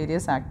on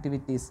various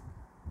activities.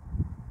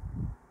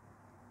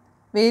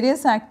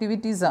 Various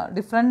activities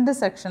different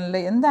സെക്ഷനിൽ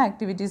എന്ത്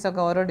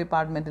ആക്ടിവിറ്റീസൊക്കെ ഓരോ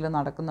ഡിപ്പാർട്ട്മെൻറ്റിൽ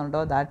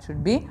നടക്കുന്നുണ്ടോ that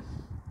should be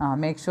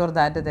make sure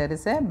that there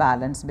is A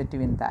balance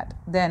between that.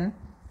 Then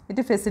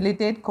it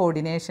facilitate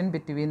coordination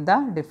between the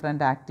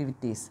different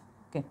activities.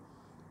 Okay,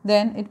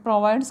 then it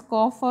provide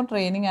scope for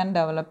training and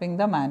developing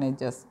the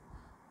managers.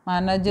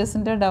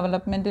 മാനേജേഴ്സിൻ്റെ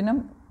ഡെവലപ്മെൻറ്റിനും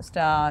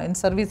in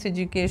service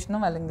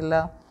എഡ്യൂക്കേഷനും അല്ലെങ്കിൽ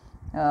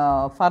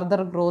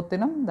further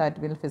ഗ്രോത്തിനും that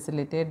will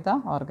facilitate the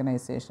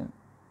organisation.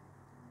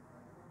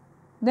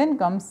 Then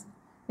comes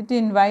it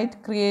invite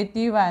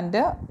creative and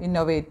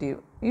innovative.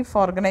 If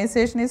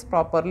organization is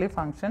properly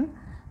functioned,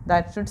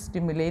 that should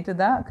stimulate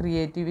the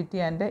creativity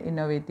and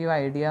innovative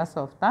ideas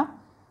of the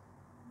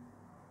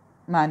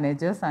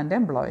managers and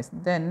employees.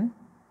 Then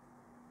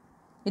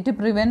it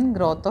prevent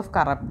growth of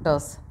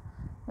corruptors.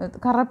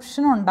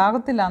 Corruption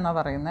ഉണ്ടാകത്തില്ല എന്നാണ്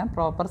പറയുന്നത്.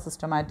 Proper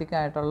systematic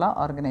ആയിട്ടുള്ള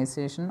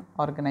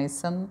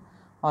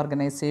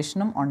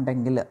ഓർഗനൈസേഷനും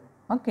ഉണ്ടെങ്കിൽ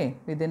okay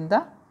within the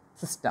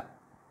system.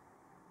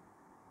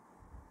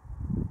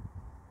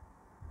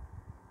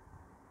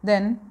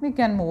 Then we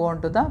can move on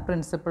to the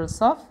principles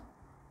of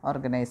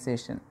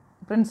organization.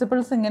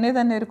 Principles ഇങ്ങനെ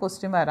തന്നെ ഒരു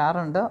question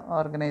വരാറുണ്ട്.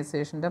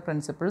 ഓർഗനൈസേഷൻ്റെ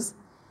principles,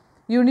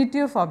 unity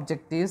of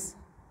objectives,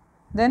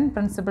 Then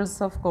principles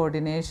of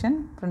coordination,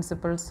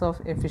 principles of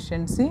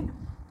efficiency,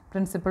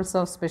 principles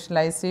of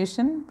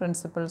specialization,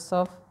 principles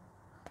of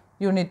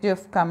unity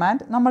of command.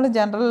 നമ്മൾ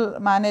general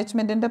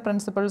മാനേജ്മെൻറ്റിൻ്റെ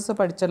principles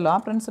പഠിച്ചല്ലോ. ആ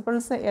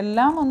principles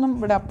എല്ലാം ഒന്നും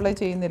ഇവിടെ apply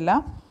ചെയ്യുന്നില്ല.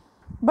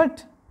 But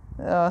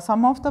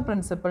some of the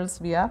principles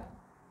we are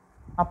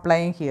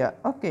applying here.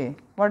 Okay,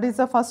 what is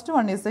the first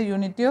one is the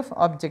unity of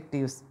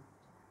objectives.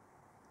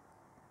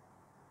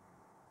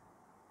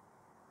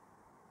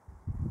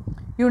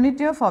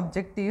 Unity of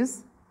objectives.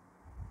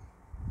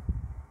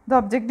 The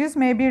objectives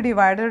may be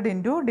divided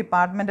into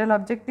departmental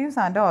objectives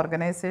and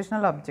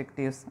organizational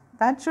objectives.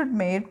 That should be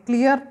made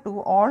clear to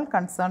all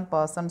concerned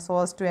persons so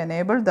as to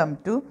enable them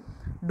to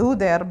do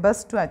their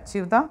best to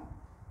achieve the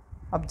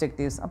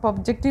objectives. അപ്പോൾ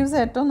objectives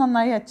ഏറ്റവും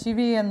നന്നായി achieve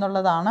ചെയ്യുക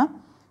എന്നുള്ളതാണ്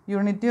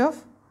unity of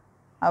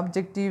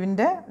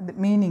ഒബ്ജക്റ്റീവിൻ്റെ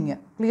meaning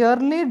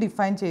clearly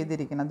define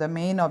ചെയ്തിരിക്കുന്നത്. The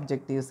main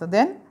objectives,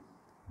 then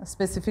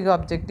specific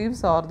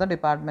objectives or the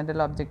departmental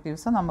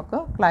objectives നമുക്ക്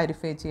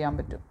clarify ചെയ്യാൻ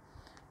പറ്റും.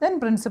 Then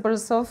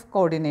principles of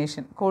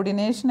coordination.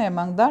 Coordination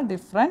among the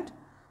different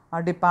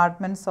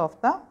departments of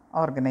the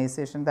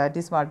organization. That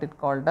is what it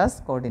called as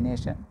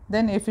coordination.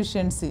 Then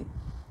efficiency.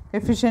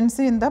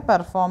 Efficiency in the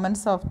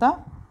performance of the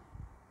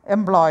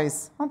employees.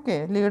 Okay,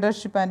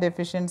 leadership and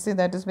efficiency.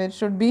 That is where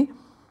should be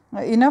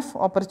enough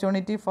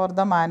opportunity for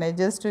the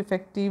managers to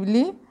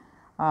effectively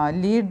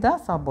lead the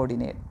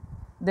subordinate.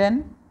 Then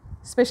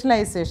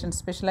specialization.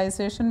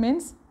 Specialization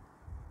means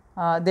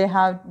they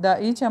have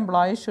each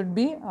employee should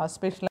be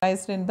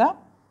specialized in the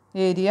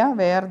area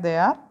where they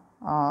are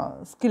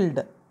skilled.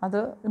 That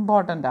is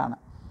important.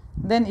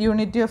 Then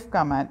unity of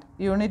command.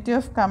 Unity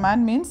of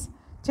command means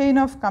chain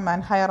of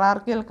command,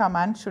 hierarchical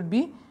command should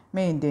be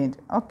maintained.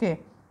 Okay,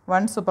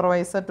 one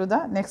supervisor to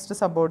the next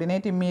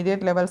subordinate,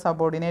 immediate level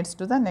subordinates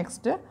to the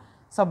next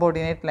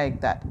subordinate, like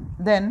that.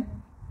 Then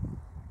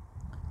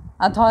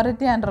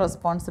authority and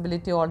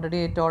responsibility,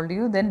 already I told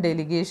you. Then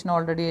delegation,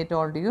 already I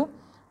told you.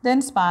 Then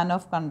span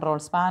of control.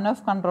 Span of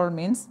control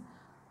means,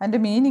 and the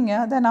meaning,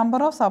 the number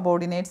of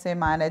subordinates a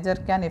manager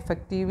can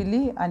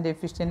effectively and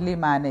efficiently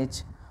manage.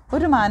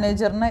 ഒരു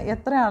മാനേജറിന്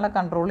എത്ര ആളെ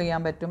control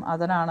ചെയ്യാൻ പറ്റും,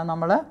 അതിനാണ്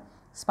നമ്മൾ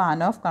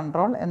span of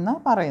control എന്ന്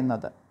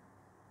പറയുന്നത്.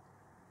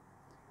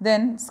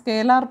 Then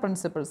scalar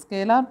principle.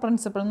 Scalar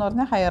principle എന്ന്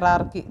പറഞ്ഞാൽ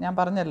ഹയറാർക്കി. ഞാൻ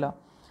പറഞ്ഞല്ലോ,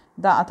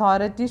 the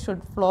authority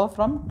should flow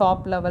from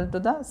top level to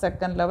the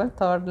second level,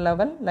 third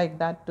level, like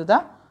that to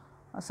the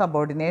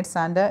subordinates,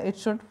 and it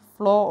should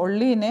flow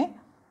only in a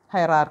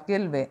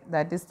hierarchical way.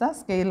 That is the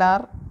scalar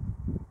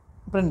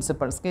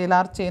principle,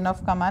 scalar chain of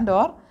command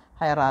or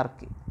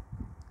hierarchy.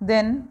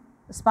 Then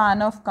span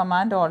of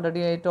command,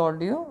 already I told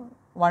you,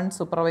 one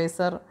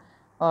supervisor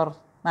or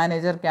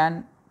manager can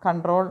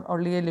control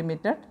only a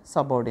limited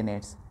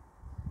subordinates.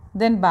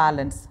 Then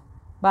balance.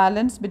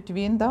 Balance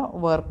between the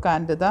work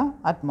and the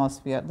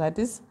atmosphere, that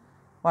is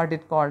what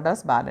it called as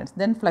balance.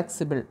 Then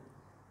flexible.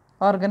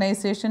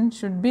 Organization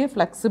should be a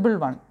flexible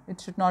one, it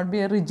should not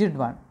be a rigid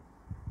one.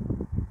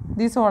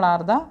 These all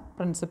are the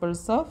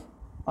principles of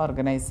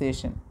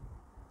organization.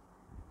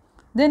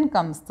 Then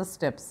comes the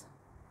steps.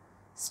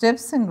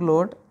 Steps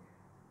include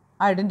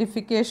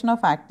identification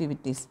of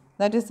activities.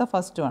 That is the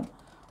first one.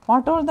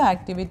 What are the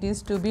activities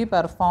to be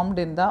performed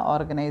in the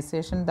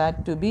organization? That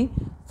to be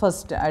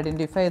first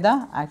identify the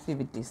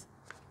activities.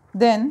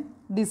 Then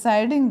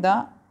deciding the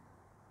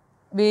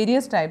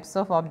various types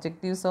of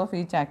objectives of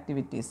each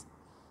activities.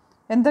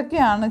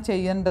 എന്തൊക്കെയാണ്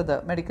ചെയ്യേണ്ടത്?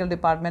 Medical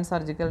department,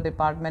 surgical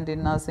department,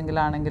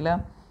 നഴ്സിംഗിലാണെങ്കിൽ,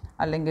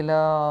 അല്ലെങ്കിൽ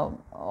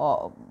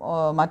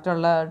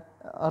മറ്റുള്ള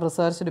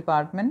research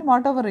department,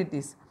 what ever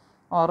it is,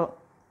 or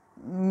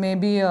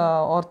maybe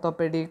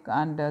orthopedic,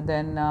 and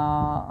then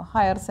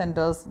higher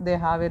centers, they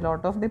have a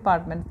lot of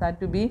departments that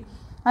to be,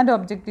 and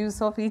objectives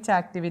of each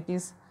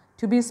activities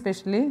to be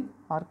specially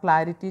or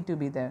clarity to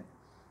be there.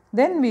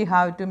 Then we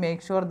have to make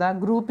sure the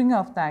grouping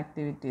of the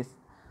activities.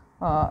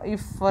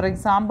 If for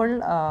example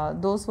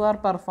those who are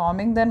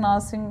performing the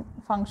nursing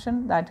function,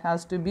 that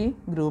has to be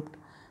grouped.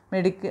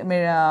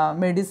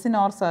 Medicine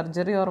or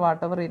surgery or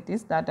whatever it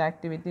is, that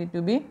activity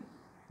to be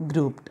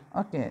grouped.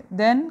 Okay,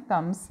 then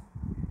comes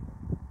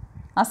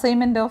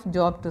assignment of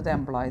job to the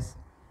employees.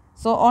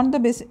 So on the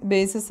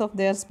basis of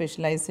their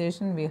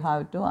specialization, we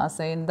have to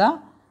assign the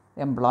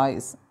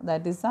employees,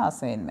 that is the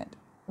assignment.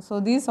 So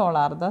these all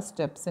are the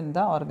steps in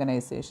the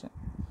organization.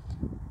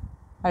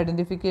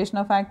 Identification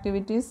of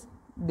activities,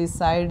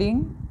 deciding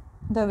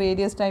the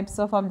various types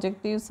of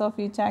objectives of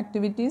each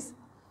activities,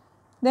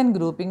 then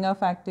grouping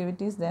of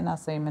activities, then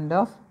assignment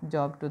of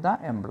job to the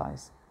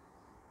employees.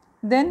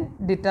 Then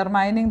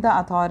determining the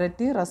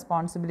authority,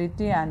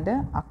 responsibility and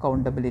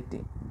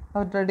accountability.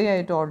 Already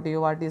I told you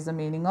what is the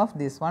meaning of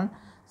this one,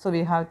 so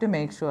we have to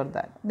make sure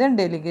that. Then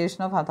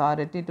delegation of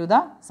authority to the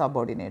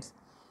subordinates.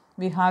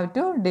 We have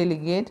to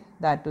delegate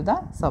that to the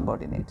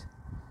subordinates.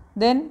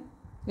 Then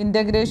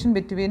integration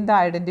between the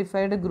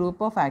identified group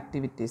of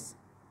activities.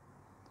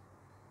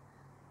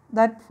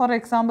 That for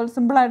example,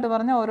 simple ആയിട്ട്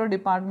പറഞ്ഞാൽ ഓരോ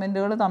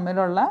ഡിപ്പാർട്ട്മെൻറ്റുകൾ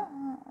തമ്മിലുള്ള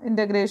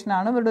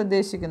ഇൻ്റഗ്രേഷനാണ് ഇവിടെ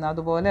ഉദ്ദേശിക്കുന്നത്.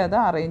 അതുപോലെ അത്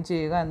arrange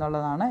ചെയ്യുക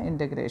എന്നുള്ളതാണ്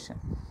integration.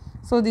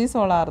 So these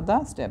all are the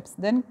steps.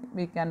 Then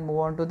we can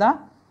move on to the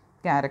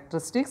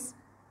characteristics.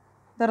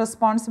 The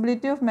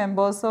responsibility of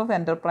members of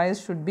enterprise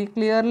should be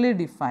clearly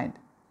defined.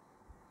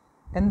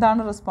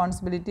 എന്താണ്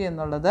റെസ്പോൺസിബിലിറ്റി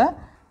എന്നുള്ളത്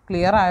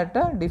ക്ലിയർ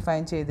ആയിട്ട്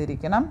ഡിഫൈൻ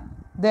ചെയ്തിരിക്കണം.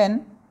 Then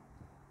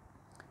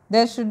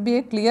there should be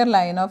a clear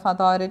line of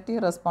authority,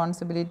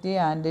 responsibility,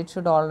 and it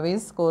should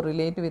always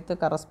correlate with the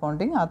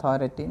corresponding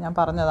authority. ഞാൻ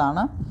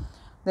പറഞ്ഞതാണ്.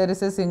 There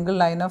is a single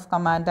line of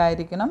command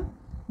ആയിരിക്കണം.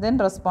 Then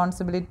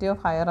responsibility of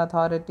higher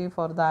authority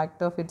for the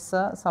act of its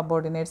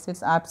subordinates,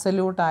 its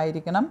absolute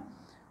ആയിരിക്കണം.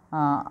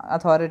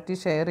 Authority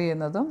share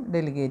ചെയ്യുന്നതും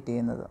delegate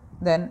ചെയ്യുന്നതും.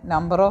 Then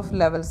number of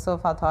levels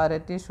of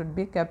authority should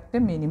be kept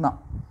minimum.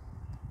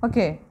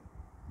 Okay,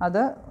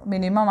 അത്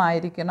minimum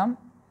ആയിരിക്കണം.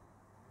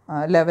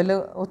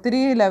 ഒത്തിരി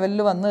ലെവലിൽ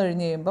വന്നു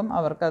കഴിഞ്ഞ് കഴിയുമ്പം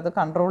അവർക്കത്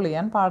കൺട്രോൾ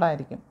ചെയ്യാൻ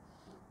പാടായിരിക്കും.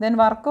 Then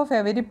work of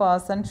every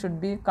person should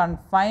be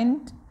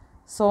confined.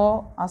 So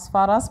as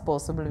far as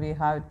possible we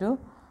have to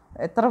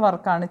എത്ര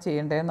വർക്കാണ്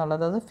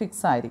ചെയ്യേണ്ടതെന്നുള്ളത് അത്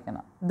ഫിക്സ്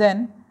ആയിരിക്കണം. Then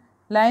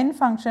line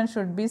function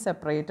should be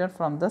separated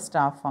from the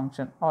staff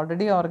function.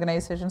 Already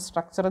organisation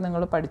structure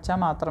നിങ്ങൾ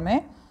പഠിച്ചാൽ മാത്രമേ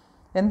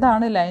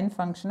എന്താണ് ലൈൻ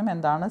ഫങ്ഷനും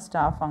എന്താണ്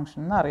staff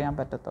function എന്ന് അറിയാൻ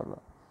പറ്റത്തുള്ളൂ.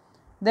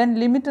 Then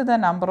limit the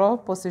number of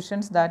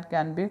positions that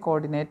can be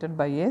coordinated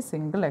by a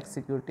single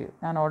executive.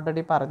 ഞാൻ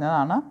ഓൾറെഡി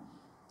പറഞ്ഞതാണ്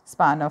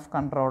സ്പാൻ ഓഫ്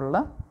കൺട്രോളിൽ.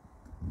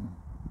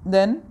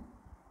 Then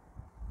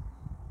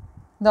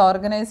the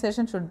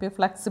organization should be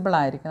flexible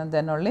ആയിരിക്കണം.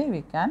 Then only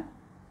we can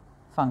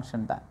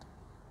function that.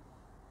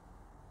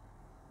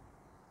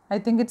 I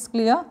think it's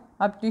clear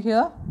up to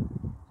here.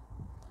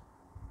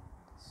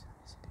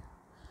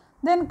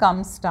 Then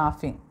comes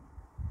staffing.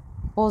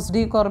 Post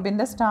D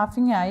Corbin's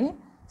staffing ആയി.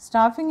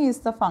 Staffing is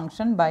the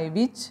function by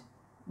which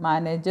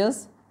managers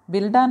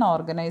build an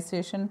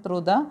organization through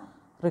the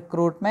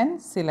recruitment,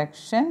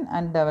 selection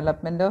and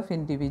development of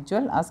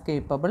individual as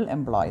capable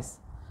employees.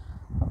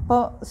 അപ്പോൾ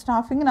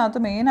സ്റ്റാഫിങ്ങിനകത്ത്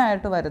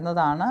മെയിനായിട്ട്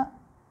വരുന്നതാണ്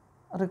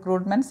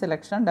recruitment,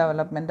 selection,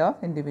 development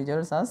of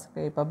individuals as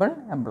capable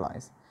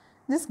employees.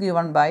 This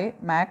given by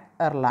Mac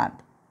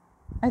എർലാൻഡ്.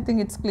 I think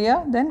it's clear.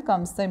 Then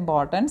comes the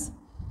importance.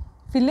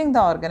 Filling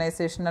the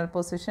organizational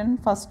position,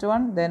 first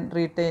one, then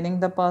retaining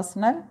the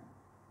personnel,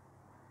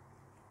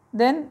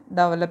 then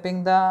developing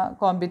the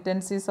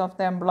competencies of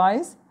the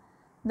employees,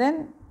 then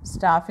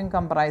staffing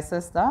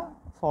comprises the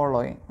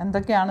following.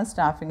 എന്തൊക്കെയാണ്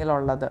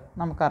സ്റ്റാഫിങ്ങിലുള്ളത്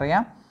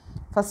നമുക്കറിയാം.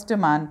 First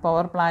man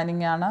power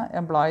planning ആണ്.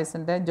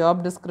 എംപ്ലോയീസിൻ്റെ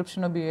job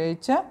description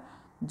ഉപയോഗിച്ച്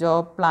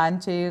job plan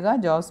ചെയ്യുക.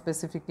 Job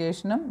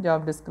സ്പെസിഫിക്കേഷനും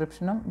job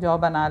ഡിസ്ക്രിപ്ഷനും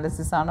job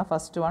analysis ആണ്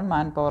first one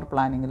man power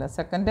പ്ലാനിങ്ങിൽ.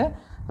 Second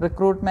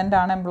recruitment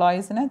ആണ്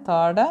എംപ്ലോയീസിന്.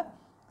 Third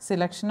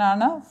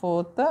സിലക്ഷനാണ്.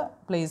 Fourth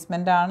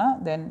placement ആണ്.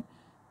 Then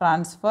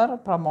transfer,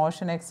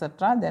 promotion, etc.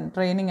 Then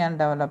training and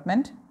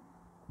development.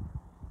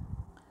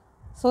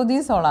 So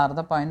these all are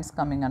the points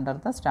coming under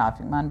the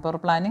staffing: manpower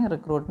planning,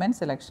 recruitment,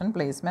 selection,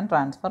 placement,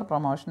 transfer,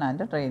 promotion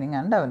and training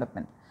and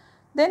development.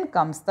 Then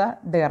comes the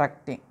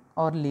directing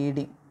or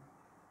leading.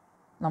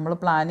 നമ്മൾ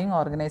planning,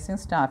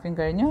 organising, staffing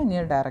കഴിഞ്ഞു.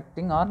 ഇനി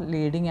directing or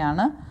leading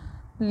ആണ്.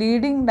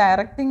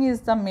 Directing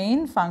is the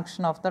main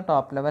function of the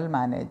top level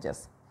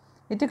managers.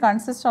 It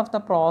consists of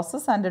the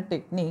process and the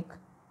technique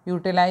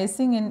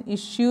utilizing in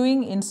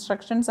issuing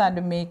instructions and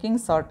making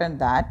certain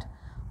that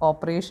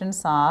operations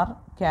are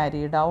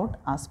carried out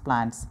as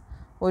plans.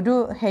 ഒരു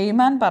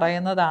Haimann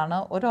പറയുന്നതാണ്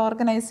ഒരു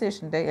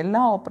ഓർഗനൈസേഷൻ്റെ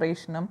എല്ലാ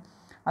ഓപ്പറേഷനും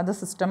അത്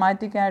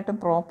സിസ്റ്റമാറ്റിക്കായിട്ടും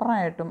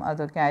പ്രോപ്പറായിട്ടും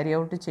അത് carry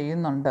out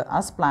ചെയ്യുന്നുണ്ട്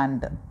as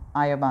planned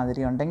ആയ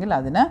മാതിരി ഉണ്ടെങ്കിൽ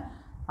അതിന്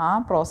ആ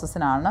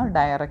പ്രോസസ്സിനാണ്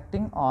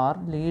ഡയറക്റ്റിംഗ് ഓർ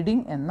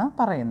ലീഡിംഗ് എന്ന്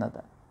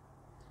പറയുന്നത്.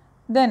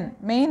 Then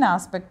main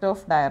aspect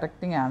of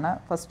directing ആണ്.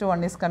 First one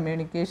is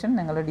communication.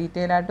 നിങ്ങൾ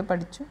ഡീറ്റെയിൽ ആയിട്ട്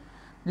പഠിച്ചു.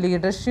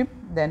 Leadership,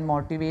 then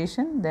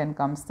motivation, then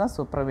comes the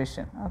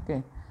supervision. Okay,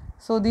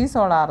 so these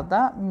all are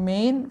the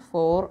main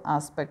four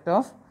aspects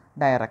of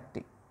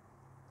directing: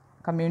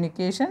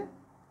 communication,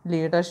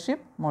 leadership,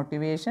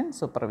 motivation,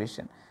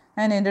 supervision.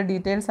 And in the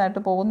details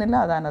ആയിട്ട് പോകുന്നില്ല,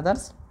 അത് another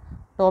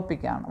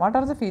topic ആണ്. What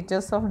are the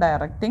features of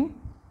directing?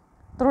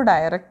 Through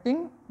directing,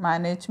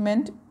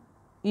 management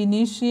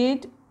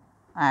initiate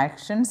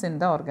actions in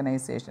the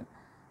organization.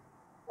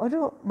 ഒരു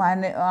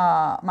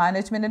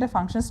മാനേജ്മെൻറ്റിൻ്റെ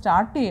function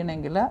start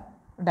ചെയ്യണമെങ്കിൽ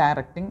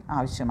directing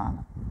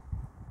ആവശ്യമാണ്.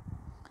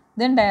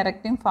 Then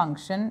directing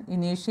function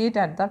initiate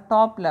at the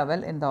top level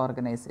in the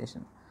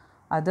organisation.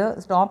 അത്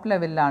top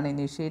ലെവലിലാണ്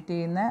initiate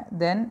ചെയ്യുന്നത്.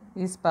 Then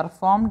is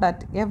performed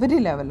at every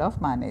level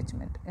of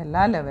management.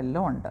 എല്ലാ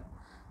ലെവലിലും ഉണ്ട്.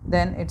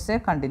 Then it's A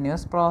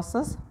continuous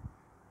process.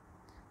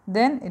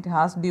 Then it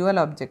has dual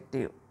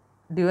objective.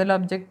 Dual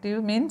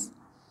objective means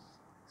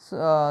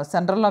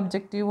central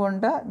objective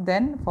ഉണ്ട്.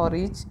 Then for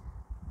each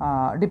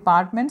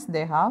departments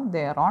they have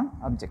their own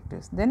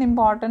objectives. Then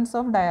importance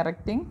of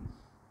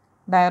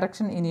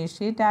direction: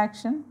 initiate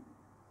action,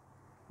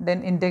 then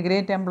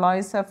integrate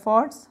employees'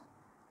 efforts,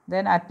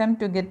 then attempt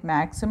to get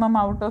maximum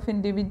out of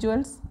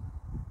individuals,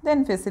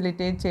 then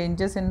facilitate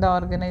changes in the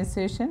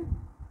organization,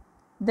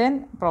 then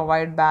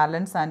provide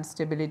balance and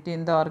stability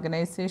in the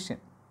organization.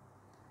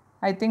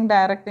 I think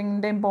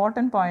directingൻ്റെ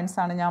important points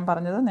ആണ് ഞാൻ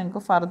പറഞ്ഞത്.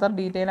 നിങ്ങൾക്ക് further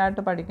detail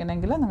ആയിട്ട്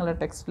പഠിക്കണമെങ്കിൽ നിങ്ങൾ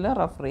ടെക്സ്റ്റിൽ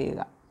refer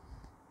ചെയ്യുക.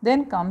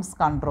 Then comes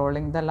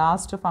controlling, the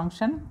last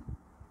function.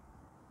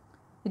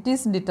 It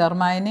is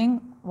determining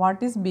what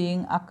is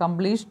being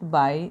accomplished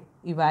by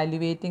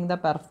evaluating the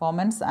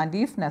performance and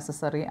if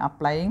necessary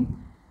applying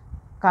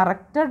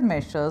corrected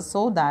measures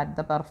so that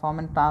the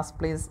performance takes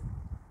place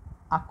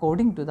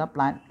according to the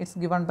plan. It's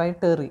given by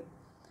Terry.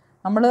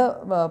 നമ്മൾ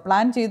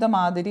plan ചെയ്ത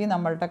മാതിരി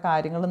നമ്മളുടെ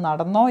കാര്യങ്ങൾ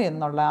നടന്നോ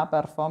എന്നുള്ള ആ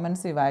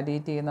performance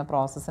evaluate ചെയ്യുന്ന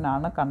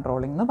പ്രോസസ്സിനാണ്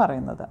controlling എന്ന്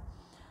പറയുന്നത്.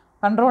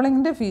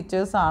 കൺട്രോളിങ്ങിൻ്റെ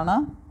ഫീച്ചേഴ്സാണ്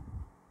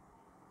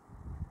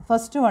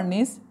first one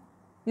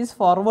is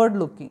forward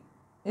looking.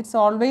 It's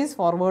always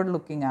forward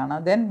looking ആണ്.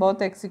 Then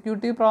both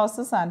executive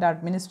process and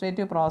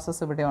administrative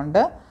process ഇവിടെ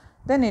ഉണ്ട്.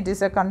 Then it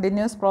is A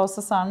continuous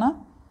പ്രോസസ്സാണ്.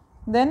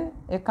 Then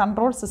A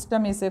control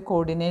system is A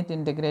coordinate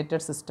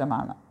integrated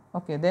സിസ്റ്റമാണ്.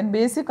 Okay, then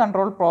basic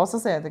control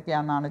process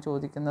ഏതൊക്കെയാണെന്നാണ്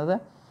ചോദിക്കുന്നത്.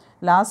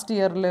 Last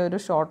ഇയറിലെ ഒരു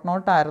short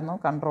നോട്ടായിരുന്നു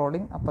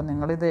controlling. അപ്പോൾ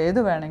നിങ്ങളിത് ഏത്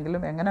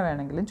വേണമെങ്കിലും എങ്ങനെ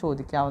വേണമെങ്കിലും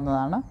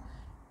ചോദിക്കാവുന്നതാണ്.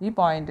 ഈ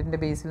പോയിൻറ്റിൻ്റെ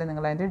ബേസിൽ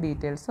നിങ്ങളതിൻ്റെ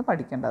details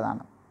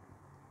പഠിക്കേണ്ടതാണ്.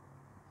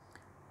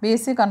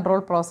 Basic control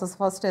process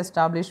first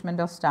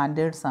establishment of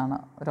standards ആണ്.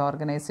 ഒരു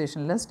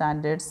ഓർഗനൈസേഷനിൽ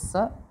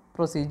സ്റ്റാൻഡേർഡ്സ്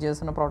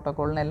പ്രൊസീജിയേഴ്സിന്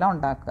പ്രോട്ടോക്കോളിനെല്ലാം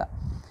ഉണ്ടാക്കുക.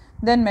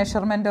 ദെൻ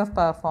മെഷർമെൻറ്റ് ഓഫ്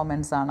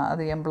പെർഫോമൻസ് ആണ്.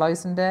 അത്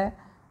എംപ്ലോയീസിൻ്റെ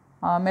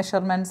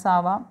മെഷർമെൻറ്റ്സ്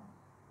ആവാം,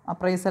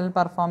 അപ്രൈസൽ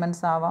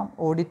പെർഫോമൻസ് ആവാം,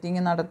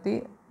 ഓഡിറ്റിംഗ് നടത്തി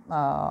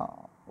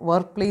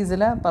വർക്ക്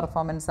പ്ലേസിൽ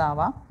പെർഫോമൻസ്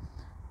ആവാം.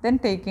 Then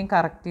taking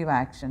corrective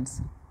actions.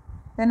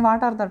 Then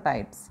what are the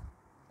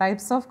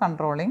types of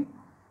controlling?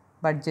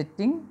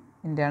 Budgeting,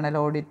 internal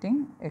auditing,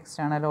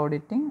 external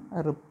auditing,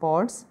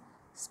 reports,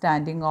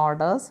 standing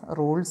orders,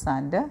 rules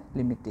and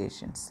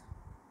limitations.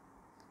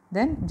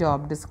 Then job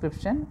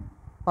description,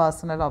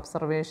 personal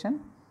observation,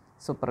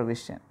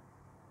 supervision.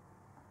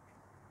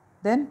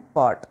 Then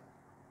PERT.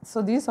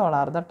 So these all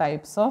are the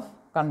types of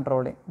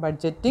controlling: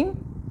 budgeting,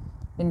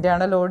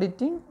 internal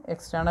auditing,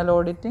 external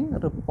auditing,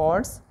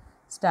 reports,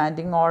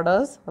 standing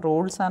orders,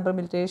 rules and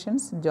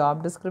limitations, job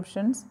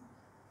descriptions,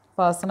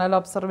 personal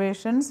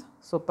observations,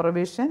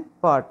 supervision,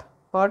 PERT.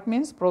 PERT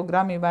means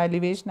program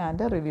evaluation and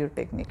review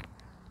technique.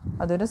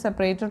 അതൊരു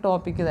separate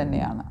topic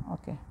തന്നെയാണ്.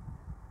 Okay,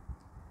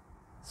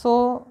 so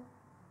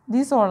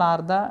these all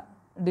are the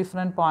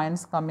different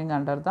points coming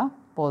under the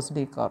post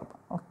D corp.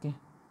 Okay,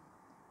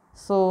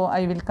 so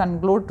I will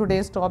conclude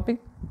today's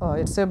topic.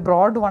 It's A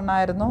broad one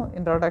ആയിരുന്നു.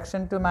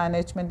 Introduction to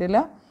മാനേജ്മെൻറ്റിൽ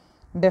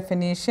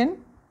definition,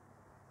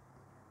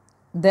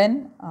 then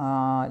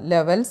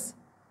levels,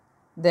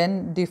 then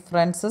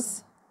differences,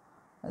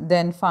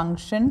 then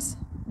functions,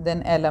 then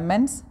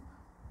elements,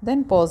 then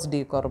post D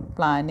Corp,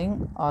 planning,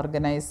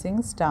 organizing,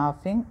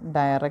 staffing,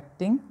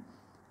 directing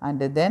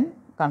and then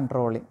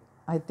controlling.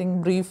 I think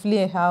briefly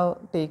I have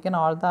taken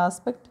all the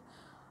aspect.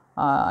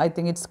 I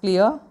think it's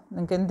clear.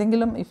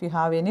 If you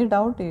have any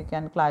doubt you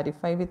can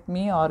clarify with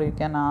me or you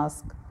can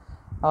ask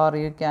or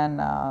you can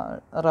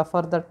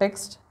refer the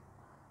text.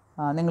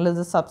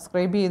 നിങ്ങളിത്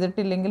subscribe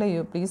ചെയ്തിട്ടില്ലെങ്കിൽ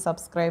you please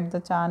subscribe the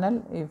channel.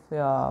 If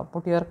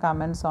put your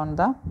comments on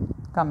the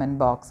comment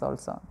box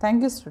also.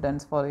 Thank you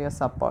students for your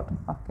support.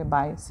 Okay,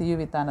 by. C you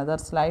with another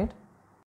slide.